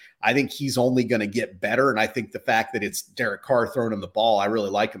touchdowns. I think he's only going to get better. And I think the fact that it's Derek Carr throwing him the ball, I really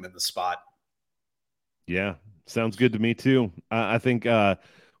like him in the spot. Yeah, sounds good to me too. I think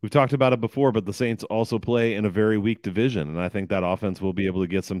we've talked about it before, but the Saints also play in a very weak division. And I think that offense will be able to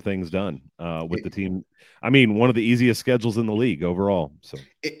get some things done with the team. I mean, one of the easiest schedules in the league overall. So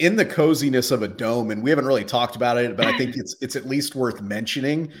in the coziness of a dome, and we haven't really talked about it, but I think it's at least worth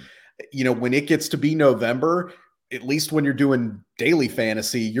mentioning. When it gets to be November, at least when you're doing daily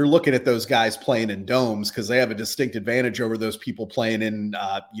fantasy, you're looking at those guys playing in domes because they have a distinct advantage over those people playing in,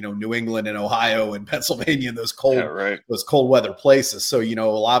 New England and Ohio and Pennsylvania and those cold weather places. So,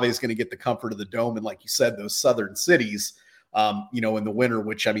 Olave is going to get the comfort of the dome. And like you said, those southern cities, in the winter,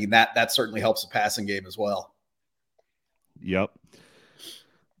 which I mean, that certainly helps the passing game as well. Yep.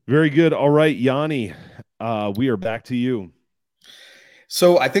 Very good. All right, Yanni, we are back to you.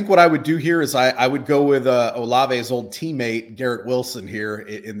 So I think what I would do here is I would go with Olave's old teammate, Garrett Wilson, here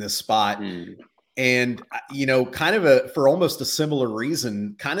in this spot. And, kind of for almost a similar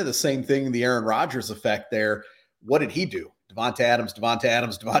reason, kind of the same thing, the Aaron Rodgers effect there. What did he do? Devontae Adams.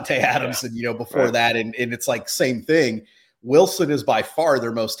 Yeah. And, before that. And it's like same thing. Wilson is by far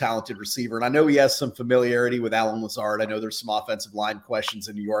their most talented receiver. And I know he has some familiarity with Allen Lazard. I know there's some offensive line questions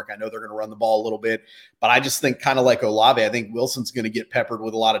in New York. I know they're going to run the ball a little bit, but I just think kind of like Olave, I think Wilson's going to get peppered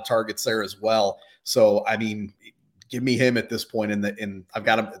with a lot of targets there as well. So, I mean, give me him at this point and I've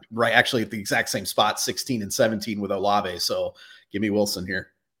got him right actually at the exact same spot, 16 and 17 with Olave. So give me Wilson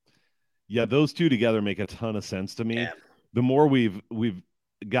here. Yeah. Those two together make a ton of sense to me. Yeah. The more we've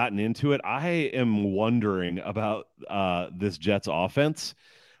gotten into it, I am wondering about this Jets offense.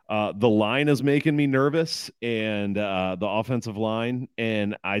 The line is making me nervous, and the offensive line,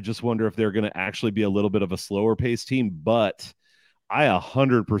 and I just wonder if they're going to actually be a little bit of a slower paced team. But I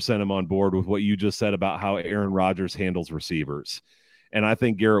 100% am on board with what you just said about how Aaron Rodgers handles receivers. And I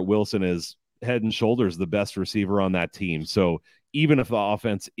think Garrett Wilson is head and shoulders the best receiver on that team. So even if the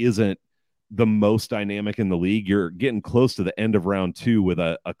offense isn't the most dynamic in the league, you're getting close to the end of round 2 with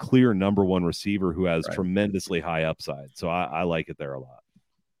a clear number 1 receiver who has tremendously high upside. So I like it there a lot.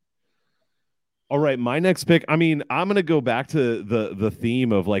 All right, my next pick, I mean, I'm going to go back to the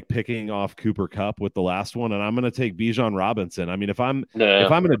theme of like picking off Cooper Kupp with the last one, and I'm going to take Bijan Robinson. I mean, if I'm in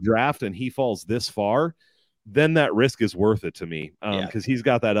a draft and he falls this far, then that risk is worth it to me because he's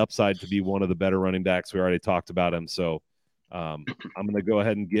got that upside to be one of the better running backs. We already talked about him, so I'm going to go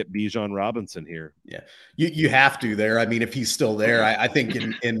ahead and get Bijan Robinson here. Yeah, you have to there. I mean, if he's still there, I think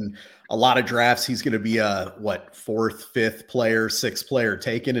in a lot of drafts he's going to be a 4th, 5th player, 6th player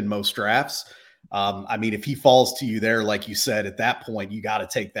taken in most drafts. I mean, if he falls to you there, like you said, at that point, you got to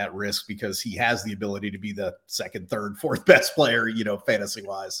take that risk because he has the ability to be the 2nd, 3rd, 4th best player, fantasy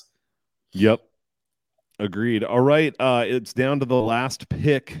wise. Yep. Agreed. All right. It's down to the last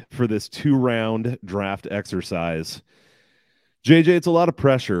pick for this 2-round draft exercise. JJ, it's a lot of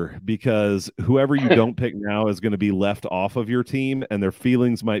pressure because whoever you don't pick now is going to be left off of your team and their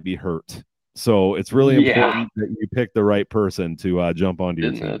feelings might be hurt. So it's really important that you pick the right person to jump onto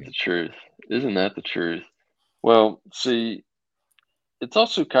your team. Isn't that the truth? Isn't that the truth? Well, see, it's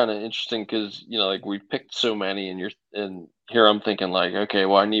also kind of interesting because, like we've picked so many and here I'm thinking like, okay,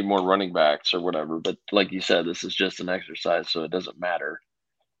 well, I need more running backs or whatever. But like you said, this is just an exercise, so it doesn't matter.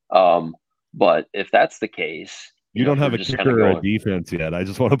 But if that's the case, you don't have a kicker or a defense yet. I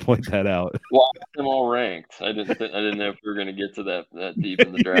just want to point that out. Well, I have them all ranked. I didn't know if we were going to get to that deep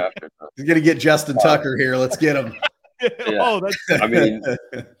in the draft or not. We're going to get Justin Tucker here. Let's get him. Yeah. I mean,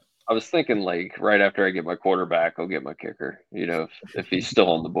 I was thinking like right after I get my quarterback, I'll get my kicker, if he's still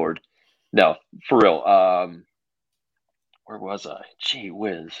on the board. No, for real. Where was I? Gee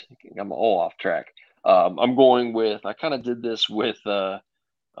whiz. I'm all off track. I'm going with, I kind of did this with,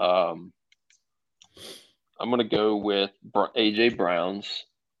 I'm going to go with AJ Brown's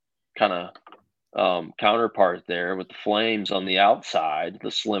kind of counterpart there with the Flames on the outside,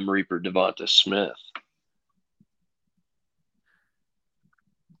 the Slim Reaper Devonta Smith.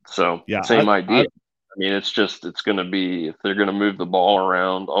 So same idea. I mean, it's going to be, if they're going to move the ball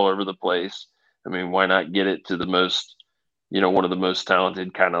around all over the place, I mean, why not get it to the most, one of the most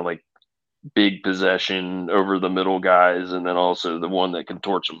talented kind of like big possession over the middle guys, and then also the one that can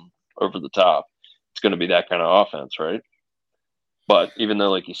torch them over the top. It's going to be that kind of offense, right? But even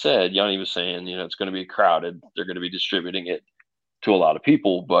though, like you said, Yanni was saying, it's going to be crowded. They're going to be distributing it to a lot of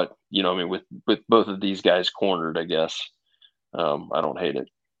people. But, I mean, with both of these guys cornered, I guess, I don't hate it.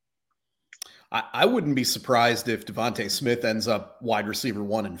 I wouldn't be surprised if Devonta Smith ends up wide receiver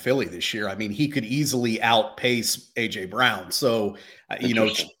 1 in Philly this year. I mean, he could easily outpace A.J. Brown. So,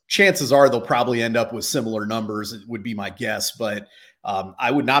 chances are they'll probably end up with similar numbers. It would be my guess. But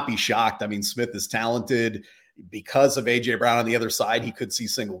I would not be shocked. I mean, Smith is talented. Because of A.J. Brown on the other side, he could see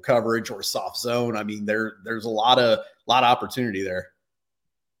single coverage or soft zone. I mean, there's a lot of opportunity there.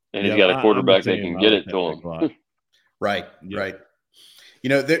 And he's got a quarterback that can get it to him. Right.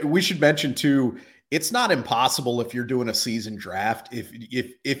 We should mention too, it's not impossible if you're doing a season draft.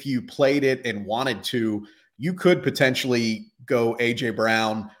 If you played it and wanted to, you could potentially go A.J.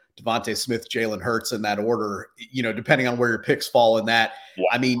 Brown, Devonta Smith, Jalen Hurts in that order, depending on where your picks fall in that. Wow.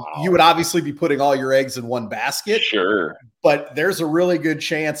 I mean, you would obviously be putting all your eggs in one basket. Sure. But there's a really good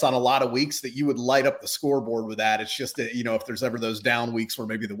chance on a lot of weeks that you would light up the scoreboard with that. It's just that, if there's ever those down weeks where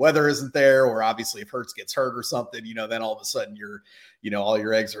maybe the weather isn't there, or obviously if Hurts gets hurt or something, then all of a sudden you're, all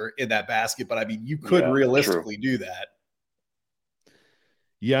your eggs are in that basket. But I mean, you could realistically do that.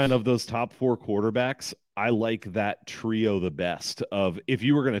 Yeah, and of those top 4 quarterbacks, I like that trio the best. Of if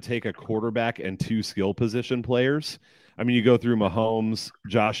you were going to take a quarterback and 2 skill position players, I mean, you go through Mahomes,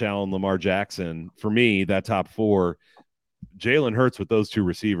 Josh Allen, Lamar Jackson. For me, that top 4, Jalen Hurts with those 2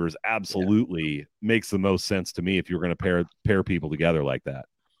 receivers absolutely makes the most sense to me if you're going to pair people together like that.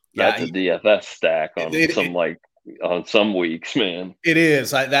 That's a DFS stack on some weeks, man. It is.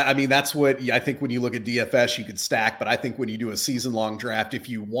 That's what I think when you look at DFS, you could stack. But I think when you do a season-long draft, if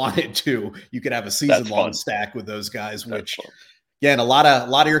you wanted to, you could have a season-long stack with those guys, which, again, a lot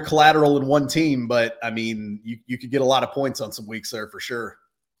of your collateral in one team. But, I mean, you could get a lot of points on some weeks there for sure.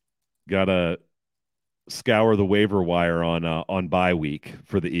 Got to scour the waiver wire on bye week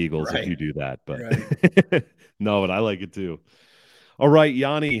for the Eagles if you do that. But no, but I like it too. All right,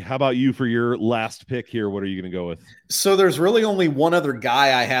 Yanni, how about you for your last pick here? What are you going to go with? So there's really only one other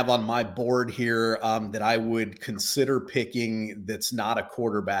guy I have on my board here that I would consider picking that's not a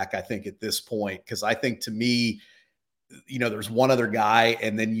quarterback, I think, at this point, because I think to me, there's one other guy,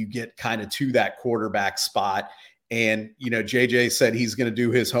 and then you get kind of to that quarterback spot. And, JJ said he's going to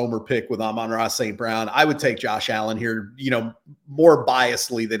do his homer pick with Amon-Ra St. Brown. I would take Josh Allen here, more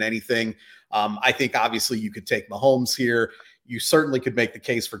biasly than anything. I think obviously you could take Mahomes here. You certainly could make the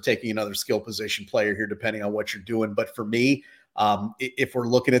case for taking another skill position player here, depending on what you're doing. But for me, if we're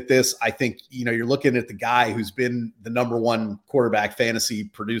looking at this, I think, you're looking at the guy who's been the number one quarterback fantasy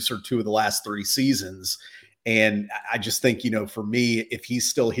producer 2 of the last 3 seasons. And I just think, for me, if he's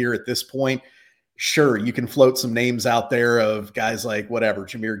still here at this point, sure, you can float some names out there of guys like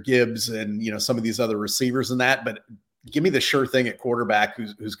Jahmyr Gibbs and, some of these other receivers and that, but give me the sure thing at quarterback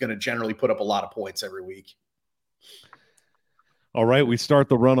who's going to generally put up a lot of points every week. All right, we start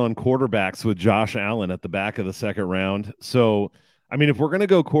the run on quarterbacks with Josh Allen at the back of the second round. So, if we're going to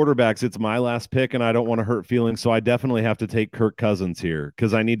go quarterbacks, it's my last pick, and I don't want to hurt feelings, so I definitely have to take Kirk Cousins here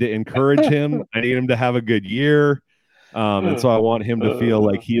because I need to encourage him. I need him to have a good year, and so I want him to feel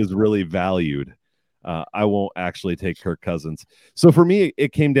like he is really valued. I won't actually take Kirk Cousins. So for me,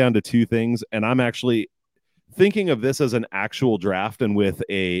 it came down to 2 things, and I'm actually thinking of this as an actual draft and with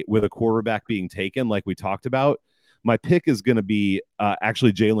a quarterback being taken like we talked about. My pick is going to be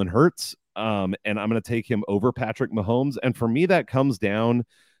actually Jalen Hurts, and I'm going to take him over Patrick Mahomes. And for me, that comes down,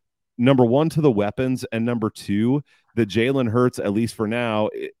 number 1, to the weapons, and number 2, that Jalen Hurts, at least for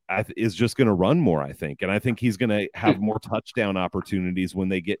now, is just going to run more, I think. And I think he's going to have more touchdown opportunities when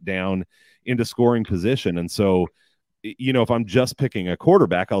they get down into scoring position. And so, if I'm just picking a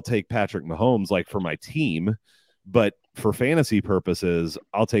quarterback, I'll take Patrick Mahomes, like for my team. But for fantasy purposes,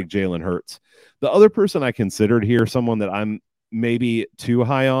 I'll take Jalen Hurts. The other person I considered here, someone that I'm maybe too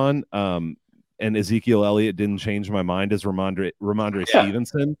high on, and Ezekiel Elliott didn't change my mind, is Ramondre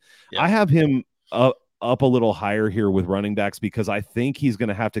Stevenson. Yeah. I have him up a little higher here with running backs because I think he's going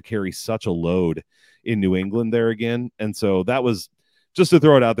to have to carry such a load in New England there again. And so that was just to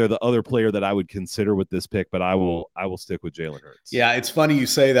throw it out there, the other player that I would consider with this pick, but I will stick with Jalen Hurts. Yeah, it's funny you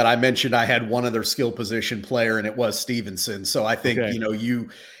say that. I mentioned I had one other skill position player, and it was Stevenson. So I think,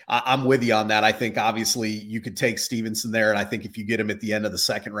 I'm with you on that. I think obviously you could take Stevenson there, and I think if you get him at the end of the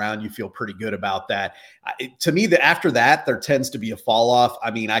second round, you feel pretty good about that. To me, after that, there tends to be a fall off.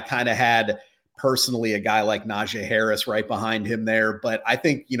 I kind of had personally a guy like Najee Harris right behind him there, but I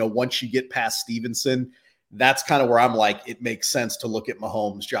think, once you get past Stevenson, that's kind of where I'm like, it makes sense to look at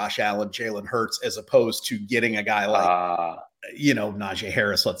Mahomes, Josh Allen, Jalen Hurts, as opposed to getting a guy like, Najee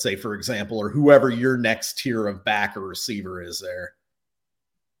Harris, let's say, for example, or whoever your next tier of back or receiver is there.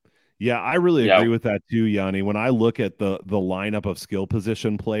 Yeah, I really agree with that too, Yanni. When I look at the lineup of skill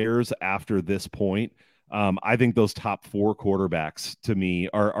position players after this point, I think those top 4 quarterbacks to me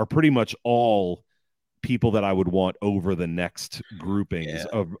are pretty much all people that I would want over the next groupings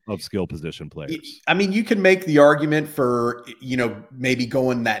of skill position players. You can make the argument for, maybe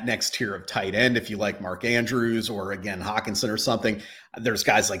going that next tier of tight end if you like Mark Andrews or, again, Hawkinson or something. There's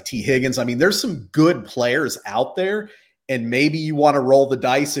guys like T. Higgins. There's some good players out there, and maybe you want to roll the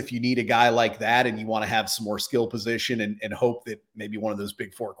dice if you need a guy like that and you want to have some more skill position and hope that maybe one of those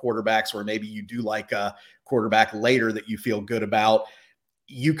big 4 quarterbacks, or maybe you do like a quarterback later that you feel good about.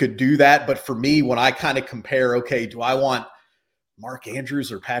 You could do that. But for me, when I kind of compare, okay, do I want Mark Andrews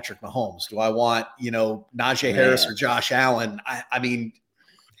or Patrick Mahomes? Do I want, Najee Harris or Josh Allen?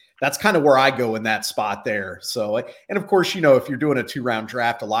 That's kind of where I go in that spot there. So, and of course, if you're doing a 2-round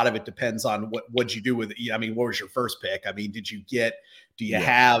draft, a lot of it depends on what'd you do with it. What was your first pick? Did you get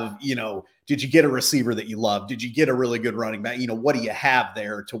a receiver that you love? Did you get a really good running back? What do you have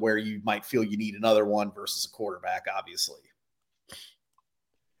there to where you might feel you need another one versus a quarterback, obviously?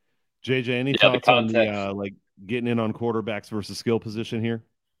 JJ, any thoughts on the getting in on quarterbacks versus skill position here?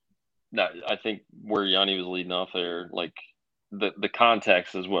 No, I think where Yanni was leading off there, the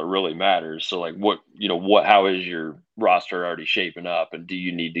context is what really matters. So how is your roster already shaping up, and do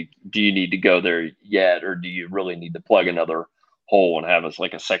you need to go there yet, or do you really need to plug another hole and have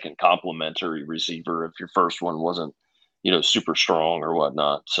a second complementary receiver if your first one wasn't, super strong or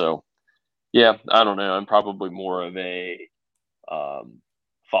whatnot? So yeah, I don't know. I'm probably more of a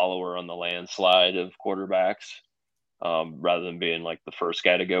follower on the landslide of quarterbacks rather than being the first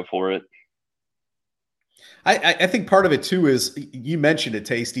guy to go for it. I think part of it too is, you mentioned it,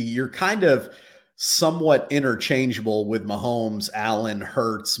 Tasty, you're kind of somewhat interchangeable with Mahomes, Allen,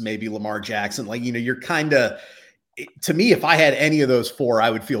 Hurts, maybe Lamar Jackson. You're kind of, to me, if I had any of those 4,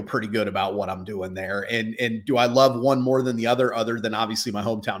 I would feel pretty good about what I'm doing there. And do I love one more than the other than obviously my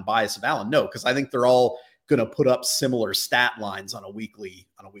hometown bias of Allen? No, because I think they're all going to put up similar stat lines on a weekly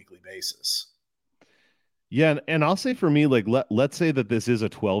basis. Yeah, and I'll say for me, like let's say that this is a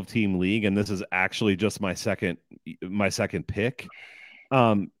 12-team league and this is actually just my second pick.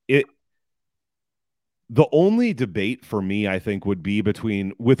 It The only debate for me, I think, would be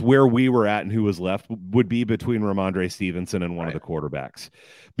with where we were at and who was left, would be between Ramondre Stevenson and one of the quarterbacks.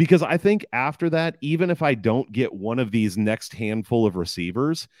 Because I think after that, even if I don't get one of these next handful of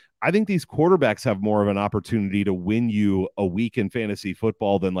receivers, I think these quarterbacks have more of an opportunity to win you a week in fantasy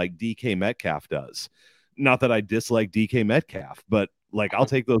football than like DK Metcalf does. Not that I dislike DK Metcalf, but like I'll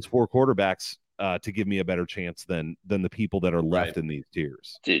take those 4 quarterbacks to give me a better chance than the people that are left in these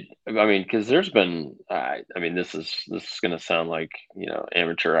tiers. Dude, I mean, because there's been, I mean, this is going to sound like,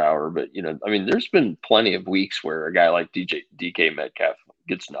 amateur hour, but I mean, there's been plenty of weeks where a guy like DK Metcalf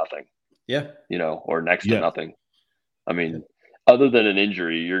gets nothing. Yeah. Or next to nothing. I mean, other than an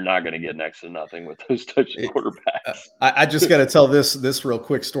injury, you're not going to get next to nothing with those types of quarterbacks. I just got to tell this real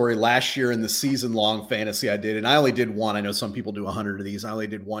quick story. Last year in the season-long fantasy I did, and I only did one. I know some people do 100 of these. I only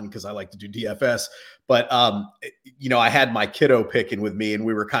did one because I like to do DFS. But, I had my kiddo picking with me, and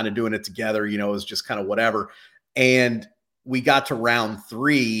we were kind of doing it together. It was just kind of whatever. And we got to round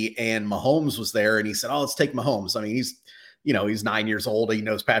 3, and Mahomes was there, and he said, let's take Mahomes. I mean, he's 9 years old. He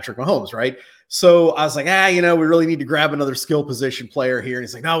knows Patrick Mahomes, right? So I was like, we really need to grab another skill position player here. And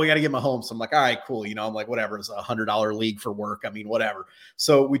he's like, no, we got to get Mahomes. So I'm like, all right, cool. I'm like, whatever. It's $100 league for work. I mean, whatever.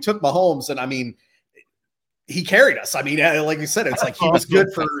 So we took Mahomes, and I mean, he carried us. I mean, like you said, it's like he was good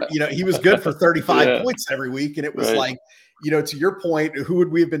for, he was good for 35 points every week. And it was like, to your point, who would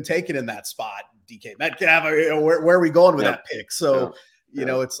we have been taking in that spot? DK Metcalf, where are we going with that pick? So,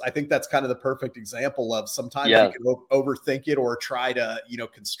 I think that's kind of the perfect example of sometimes you can overthink it or try to,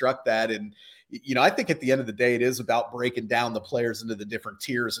 construct that. And, I think at the end of the day, it is about breaking down the players into the different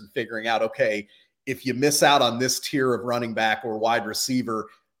tiers and figuring out, okay, if you miss out on this tier of running back or wide receiver,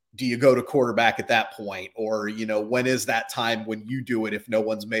 do you go to quarterback at that point? Or, when is that time when you do it if no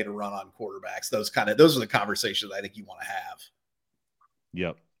one's made a run on quarterbacks? Those are the conversations I think you want to have.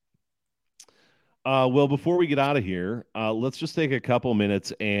 Yep. Well, before we get out of here, let's just take a couple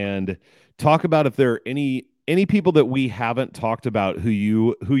minutes and talk about if there are any people that we haven't talked about who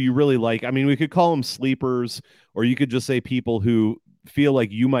you really like. I mean, we could call them sleepers, or you could just say people who feel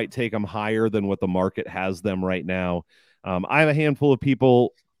like you might take them higher than what the market has them right now. I have a handful of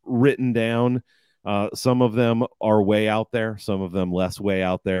people written down. Some of them are way out there, some of them less way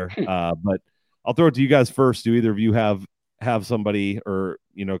out there. But I'll throw it to you guys first. Do either of you have somebody or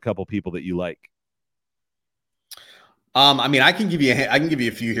a couple people that you like? I mean, I can give you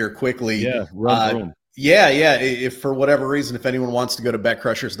a few here quickly. Yeah, run. Yeah. If for whatever reason, if anyone wants to go to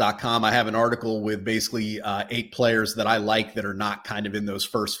betcrushers.com, I have an article with basically 8 players that I like that are not kind of in those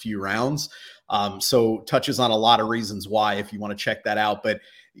first few rounds. So touches on a lot of reasons why, if you want to check that out. But,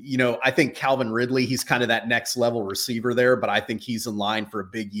 I think Calvin Ridley, he's kind of that next level receiver there, but I think he's in line for a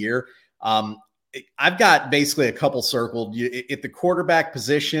big year. I've got basically a couple circled at the quarterback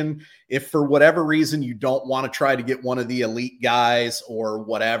position. If for whatever reason you don't want to try to get one of the elite guys or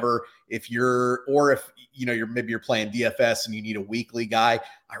whatever, if you're playing DFS and you need a weekly guy,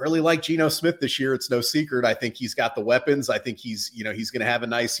 I really like Geno Smith this year. It's no secret. I think he's got the weapons. I think he's going to have a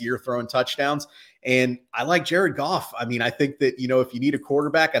nice year throwing touchdowns. And I like Jared Goff. I mean, I think that, if you need a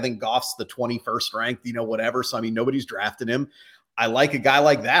quarterback, I think Goff's the 21st ranked, whatever. So, I mean, nobody's drafted him. I like a guy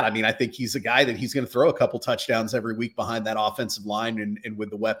like that. I mean, I think he's a guy that he's going to throw a couple touchdowns every week behind that offensive line and with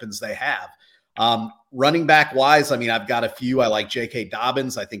the weapons they have. Running back wise, I mean, I've got a few. I like J.K.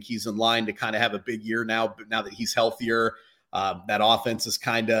 Dobbins. I think he's in line to kind of have a big year now that he's healthier. That offense is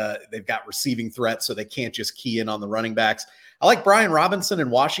they've got receiving threats, so they can't just key in on the running backs. I like Brian Robinson in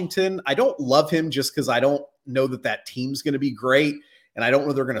Washington. I don't love him just because I don't know that team's going to be great, and I don't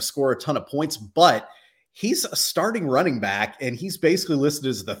know they're going to score a ton of points, but he's a starting running back, and he's basically listed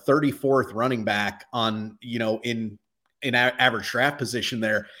as the 34th running back on, in average draft position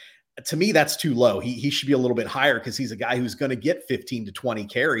there. To me, that's too low. He should be a little bit higher because he's a guy who's going to get 15 to 20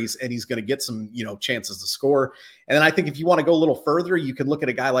 carries, and he's going to get some, chances to score. And then I think if you want to go a little further, you can look at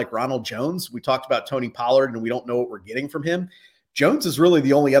a guy like Ronald Jones. We talked about Tony Pollard, and we don't know what we're getting from him. Jones is really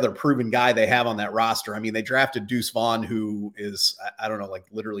the only other proven guy they have on that roster. I mean, they drafted Deuce Vaughn, who is, I don't know, like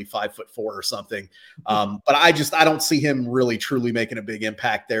literally 5'4" or something. But I don't see him really truly making a big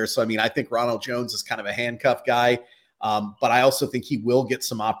impact there. So, I mean, I think Ronald Jones is kind of a handcuff guy. But I also think he will get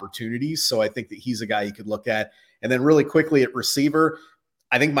some opportunities. So I think that he's a guy you could look at. And then really quickly at receiver,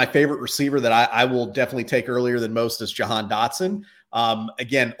 I think my favorite receiver that I will definitely take earlier than most is Jahan Dotson.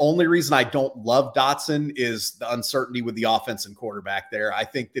 Again, only reason I don't love Dotson is the uncertainty with the offense and quarterback there. I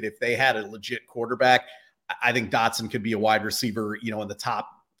think that if they had a legit quarterback, I think Dotson could be a wide receiver, in the top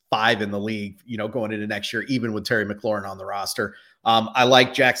 5 in the league, going into next year, even with Terry McLaurin on the roster. I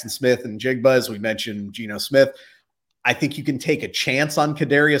like Jackson Smith and Jigba, as we mentioned, Geno Smith. I think you can take a chance on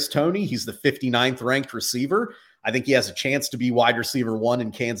Kadarius Toney. He's the 59th ranked receiver. I think he has a chance to be wide receiver 1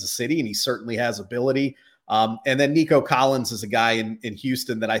 in Kansas City, and he certainly has ability. And then Nico Collins is a guy in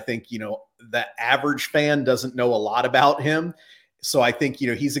Houston that I think, the average fan doesn't know a lot about him. So I think,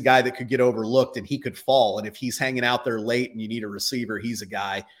 he's a guy that could get overlooked and he could fall. And if he's hanging out there late and you need a receiver, he's a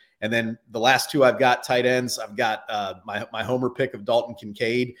guy. And then the last 2 I've got tight ends. I've got my homer pick of Dalton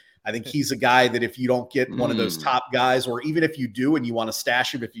Kincaid. I think he's a guy that if you don't get one of those top guys, or even if you do and you want to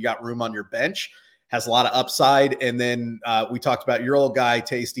stash him if you got room on your bench, has a lot of upside. And then we talked about your old guy,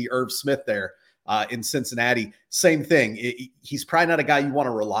 Tasty, Irv Smith there in Cincinnati. Same thing. He's probably not a guy you want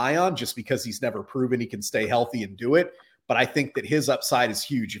to rely on just because he's never proven he can stay healthy and do it. But I think that his upside is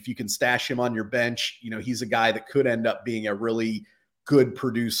huge. If you can stash him on your bench, he's a guy that could end up being a really good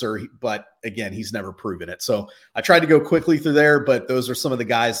producer, but again, he's never proven it. So I tried to go quickly through there, but those are some of the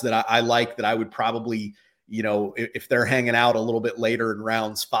guys that I like that I would probably, if they're hanging out a little bit later in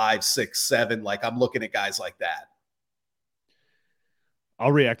rounds 5, 6, 7, like I'm looking at guys like that.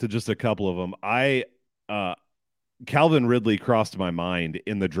 I'll react to just a couple of them. Calvin Ridley crossed my mind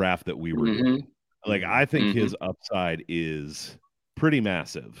in the draft that we were doing. Like, I think his upside is pretty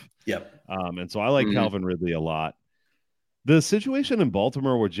massive. Yep. And so I like Calvin Ridley a lot. The situation in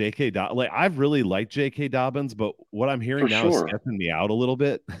Baltimore with J.K. Dobbins, like, I've really liked J.K. Dobbins, but what I'm hearing now is stepping me out a little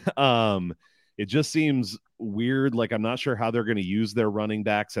bit. It just seems weird. Like, I'm not sure how they're going to use their running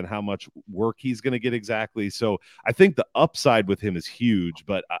backs and how much work he's going to get exactly. So I think the upside with him is huge,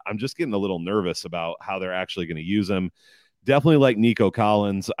 but I'm just getting a little nervous about how they're actually going to use him. Definitely like Nico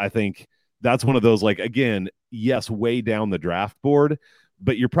Collins. I think that's one of those, like, again, yes, way down the draft board,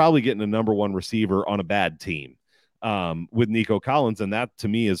 but you're probably getting a number 1 receiver on a bad team with Nico Collins. And that to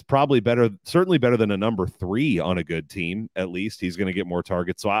me is probably better, certainly better than a number 3 on a good team. At least he's going to get more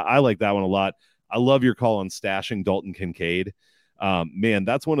targets. So I like that one a lot. I love your call on stashing Dalton Kincaid. Man,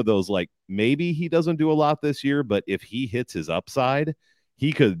 that's one of those, like, maybe he doesn't do a lot this year, but if he hits his upside,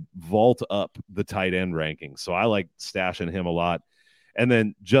 he could vault up the tight end rankings. So I like stashing him a lot. And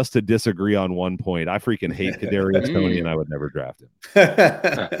then just to disagree on one point, I freaking hate Kadarius Toney, and I would never draft him.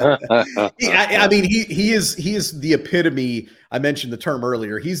 I mean, he is the epitome. I mentioned the term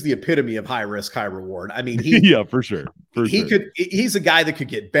earlier. He's the epitome of high risk, high reward. I mean, yeah, for sure. He's a guy that could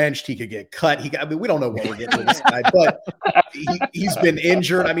get benched. He could get cut. I mean, we don't know what we're getting with this guy, but he's been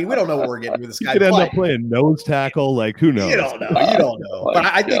injured. I mean, we don't know what we're getting with this guy. He could end up playing nose tackle. Like, who knows? You don't know. But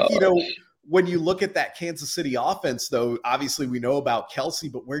I think, when you look at that Kansas City offense, though, obviously we know about Kelsey,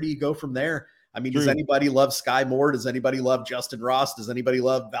 but where do you go from there? I mean, Does anybody love Sky Moore? Does anybody love Justin Ross? Does anybody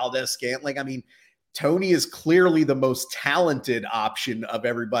love Valdez Scantling? I mean, Toney is clearly the most talented option of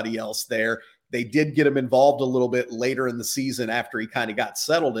everybody else there. They did get him involved a little bit later in the season after he kind of got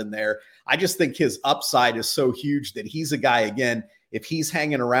settled in there. I just think his upside is so huge that he's a guy, again, if he's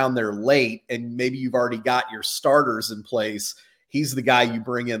hanging around there late and maybe you've already got your starters in place, he's the guy you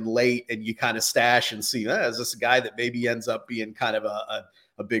bring in late and you kind of stash and see, is this a guy that maybe ends up being kind of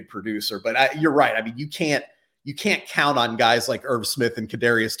a big producer? But you're right. I mean, you can't count on guys like Irv Smith and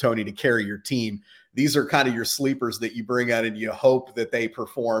Kadarius Toney to carry your team. These are kind of your sleepers that you bring out and you hope that they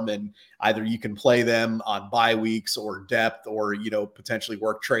perform, and either you can play them on bye weeks or depth, or, potentially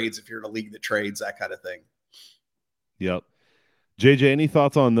work trades if you're in a league that trades, that kind of thing. Yep. JJ, any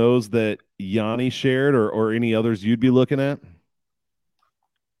thoughts on those that Yanni shared or any others you'd be looking at?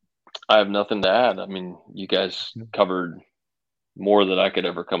 I have nothing to add. I mean, you guys covered more than I could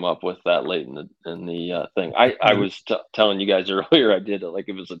ever come up with that late in the thing. I was telling you guys earlier, I did it like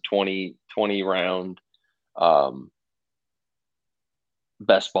it was a 20 round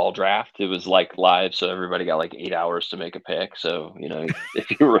best ball draft. It was like live, so everybody got like 8 hours to make a pick. So,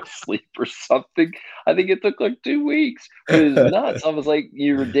 if you were asleep or something, I think it took like 2 weeks. It was nuts. I was like,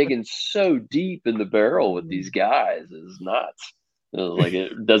 you were digging so deep in the barrel with these guys. It was nuts. It was like,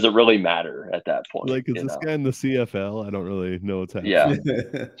 it doesn't really matter at that point. Like, is this guy in the CFL? I don't really know what's happening.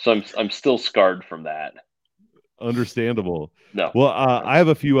 Yeah. So I'm still scarred from that. Understandable. No. Well, I have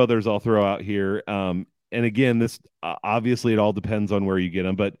a few others I'll throw out here. And again, this obviously it all depends on where you get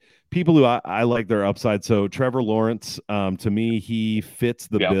them, but people who I like their upside. So Trevor Lawrence, to me, he fits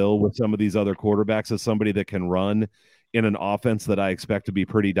the bill with some of these other quarterbacks as somebody that can run in an offense that I expect to be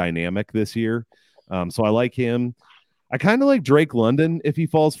pretty dynamic this year. So I like him. I kind of like Drake London if he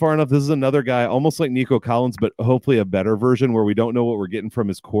falls far enough. This is another guy almost like Nico Collins, but hopefully a better version where we don't know what we're getting from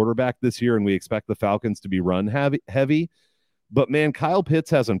his quarterback this year, and we expect the Falcons to be run heavy. But, man, Kyle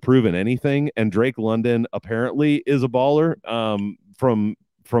Pitts hasn't proven anything, and Drake London apparently is a baller from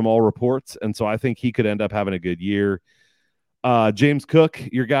from all reports, and so I think he could end up having a good year. James Cook,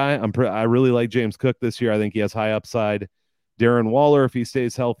 your guy, I really like James Cook this year. I think he has high upside. Darren Waller, if he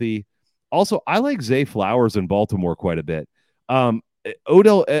stays healthy. Also, I like Zay Flowers in Baltimore quite a bit.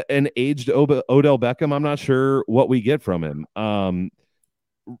 Odell, an aged Odell Beckham, I'm not sure what we get from him.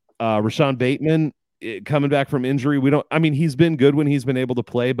 Rashawn Bateman coming back from injury. He's been good when he's been able to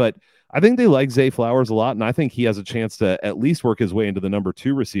play, but I think they like Zay Flowers a lot, and I think he has a chance to at least work his way into the number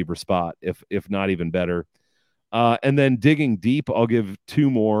 2 receiver spot, if not even better. And then digging deep, I'll give 2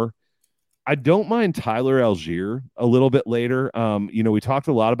 more. I don't mind Tyler Algier a little bit later. We talked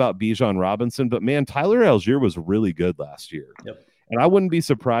a lot about Bijan Robinson, but man, Tyler Algier was really good last year. Yep. And I wouldn't be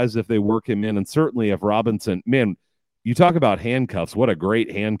surprised if they work him in. And certainly if Robinson, man, you talk about handcuffs, what a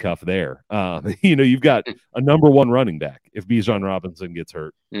great handcuff there. You've got a number 1 running back if Bijan Robinson gets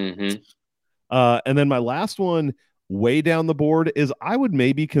hurt. Mm-hmm. And then my last one way down the board is I would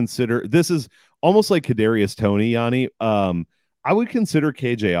maybe consider, this is almost like Kadarius Toney, Yanni. I would consider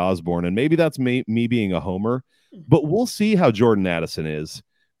KJ Osborne, and maybe that's me being a homer, but we'll see how Jordan Addison is.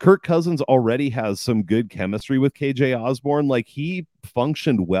 Kirk Cousins already has some good chemistry with KJ Osborne. Like, he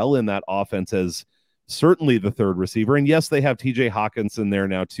functioned well in that offense as certainly the 3rd receiver. And yes, they have TJ Hawkinson there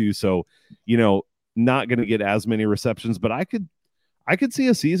now too. So, not going to get as many receptions, but I could see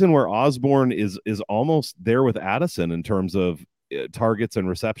a season where Osborne is almost there with Addison in terms of targets and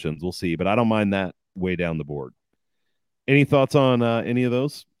receptions. We'll see, but I don't mind that way down the board. Any thoughts on any of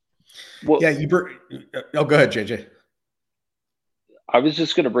those? Well, yeah, go ahead, JJ. I was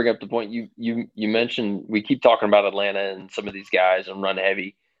just going to bring up the point you mentioned. We keep talking about Atlanta and some of these guys and run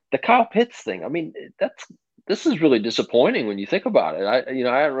heavy. The Kyle Pitts thing. I mean, this is really disappointing when you think about it. I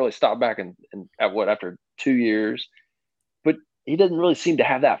haven't really stopped back and after 2 years, but he doesn't really seem to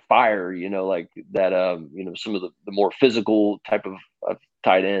have that fire. Like that. Some of the more physical type of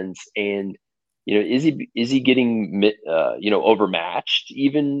tight ends. And is he getting overmatched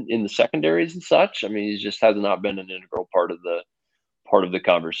even in the secondaries and such? I mean, he just has not been an integral part of the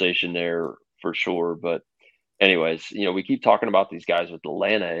conversation there for sure. But anyways, we keep talking about these guys with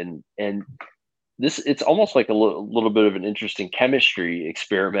Atlanta, and this, it's almost like a little bit of an interesting chemistry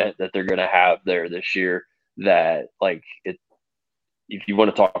experiment that they're going to have there this year. That, like, if you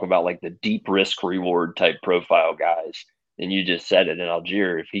want to talk about like the deep risk reward type profile guys, and you just said it in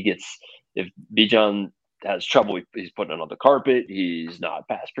Algier, if Bijan has trouble, he's putting it on the carpet, he's not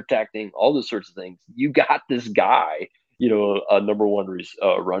pass protecting, all those sorts of things. You got this guy, a number 1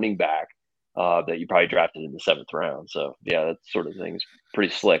 running back that you probably drafted in the 7th round. So yeah, that sort of thing's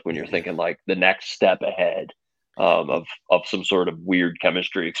pretty slick when you're thinking like the next step ahead of some sort of weird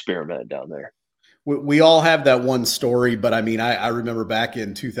chemistry experiment down there. We all have that one story, but I mean, I remember back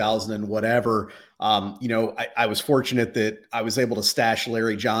in 2000 and whatever, I was fortunate that I was able to stash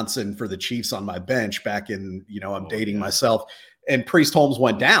Larry Johnson for the Chiefs on my bench back in, I'm dating myself, and Priest Holmes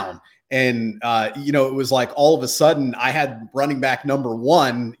went down. And, it was like all of a sudden I had running back number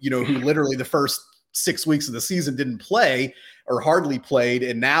 1, who literally the first 6 weeks of the season didn't play or hardly played.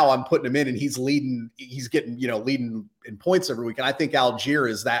 And now I'm putting him in and he's getting, leading in points every week. And I think Algier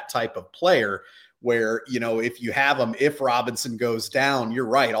is that type of player where, if you have him, if Robinson goes down, you're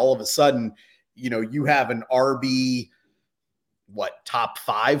right. All of a sudden, you have an RB, top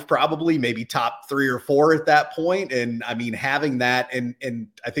 5, probably maybe top 3 or 4 at that point. And I mean, having that, and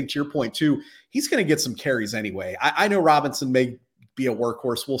I think to your point too, he's going to get some carries anyway. I know Robinson may be a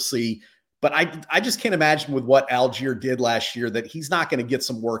workhorse. We'll see. But I just can't imagine with what Algier did last year that he's not going to get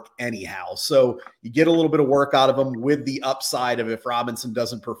some work anyhow. So you get a little bit of work out of him with the upside of if Robinson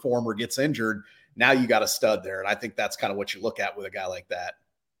doesn't perform or gets injured, now you got a stud there. And I think that's kind of what you look at with a guy like that.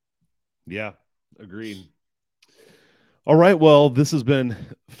 Yeah, agreed. All right. Well, this has been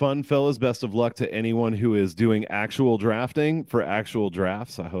fun, fellas. Best of luck to anyone who is doing actual drafting for actual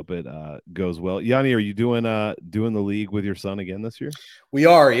drafts. I hope it goes well. Yanni, are you doing the league with your son again this year? We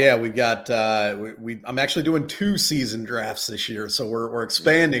are. Yeah, we got. I'm actually doing 2 season drafts this year, so we're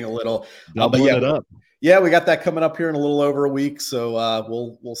expanding a little. Doubling it up. Yeah, we got that coming up here in a little over a week, so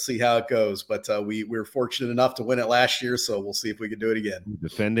we'll see how it goes. But we were fortunate enough to win it last year, so we'll see if we can do it again.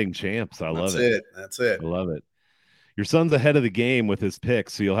 Defending champs. I love it. That's it. I love it. Your son's ahead of the game with his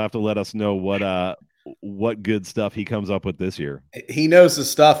picks, so you'll have to let us know what good stuff he comes up with this year. He knows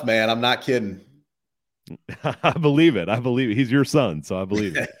his stuff, man. I'm not kidding. I believe it. He's your son, so I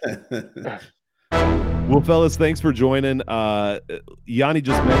believe it. Well, fellas, thanks for joining. Yanni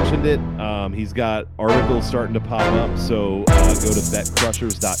just mentioned it. He's got articles starting to pop up, so go to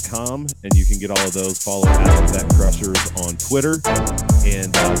betcrushers.com and you can get all of those. Follow @betcrushers on Twitter.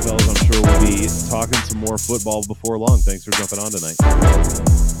 And fellas, I'm sure we'll be talking some more football before long. Thanks for jumping on tonight.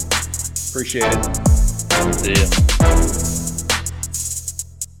 Appreciate it. See ya.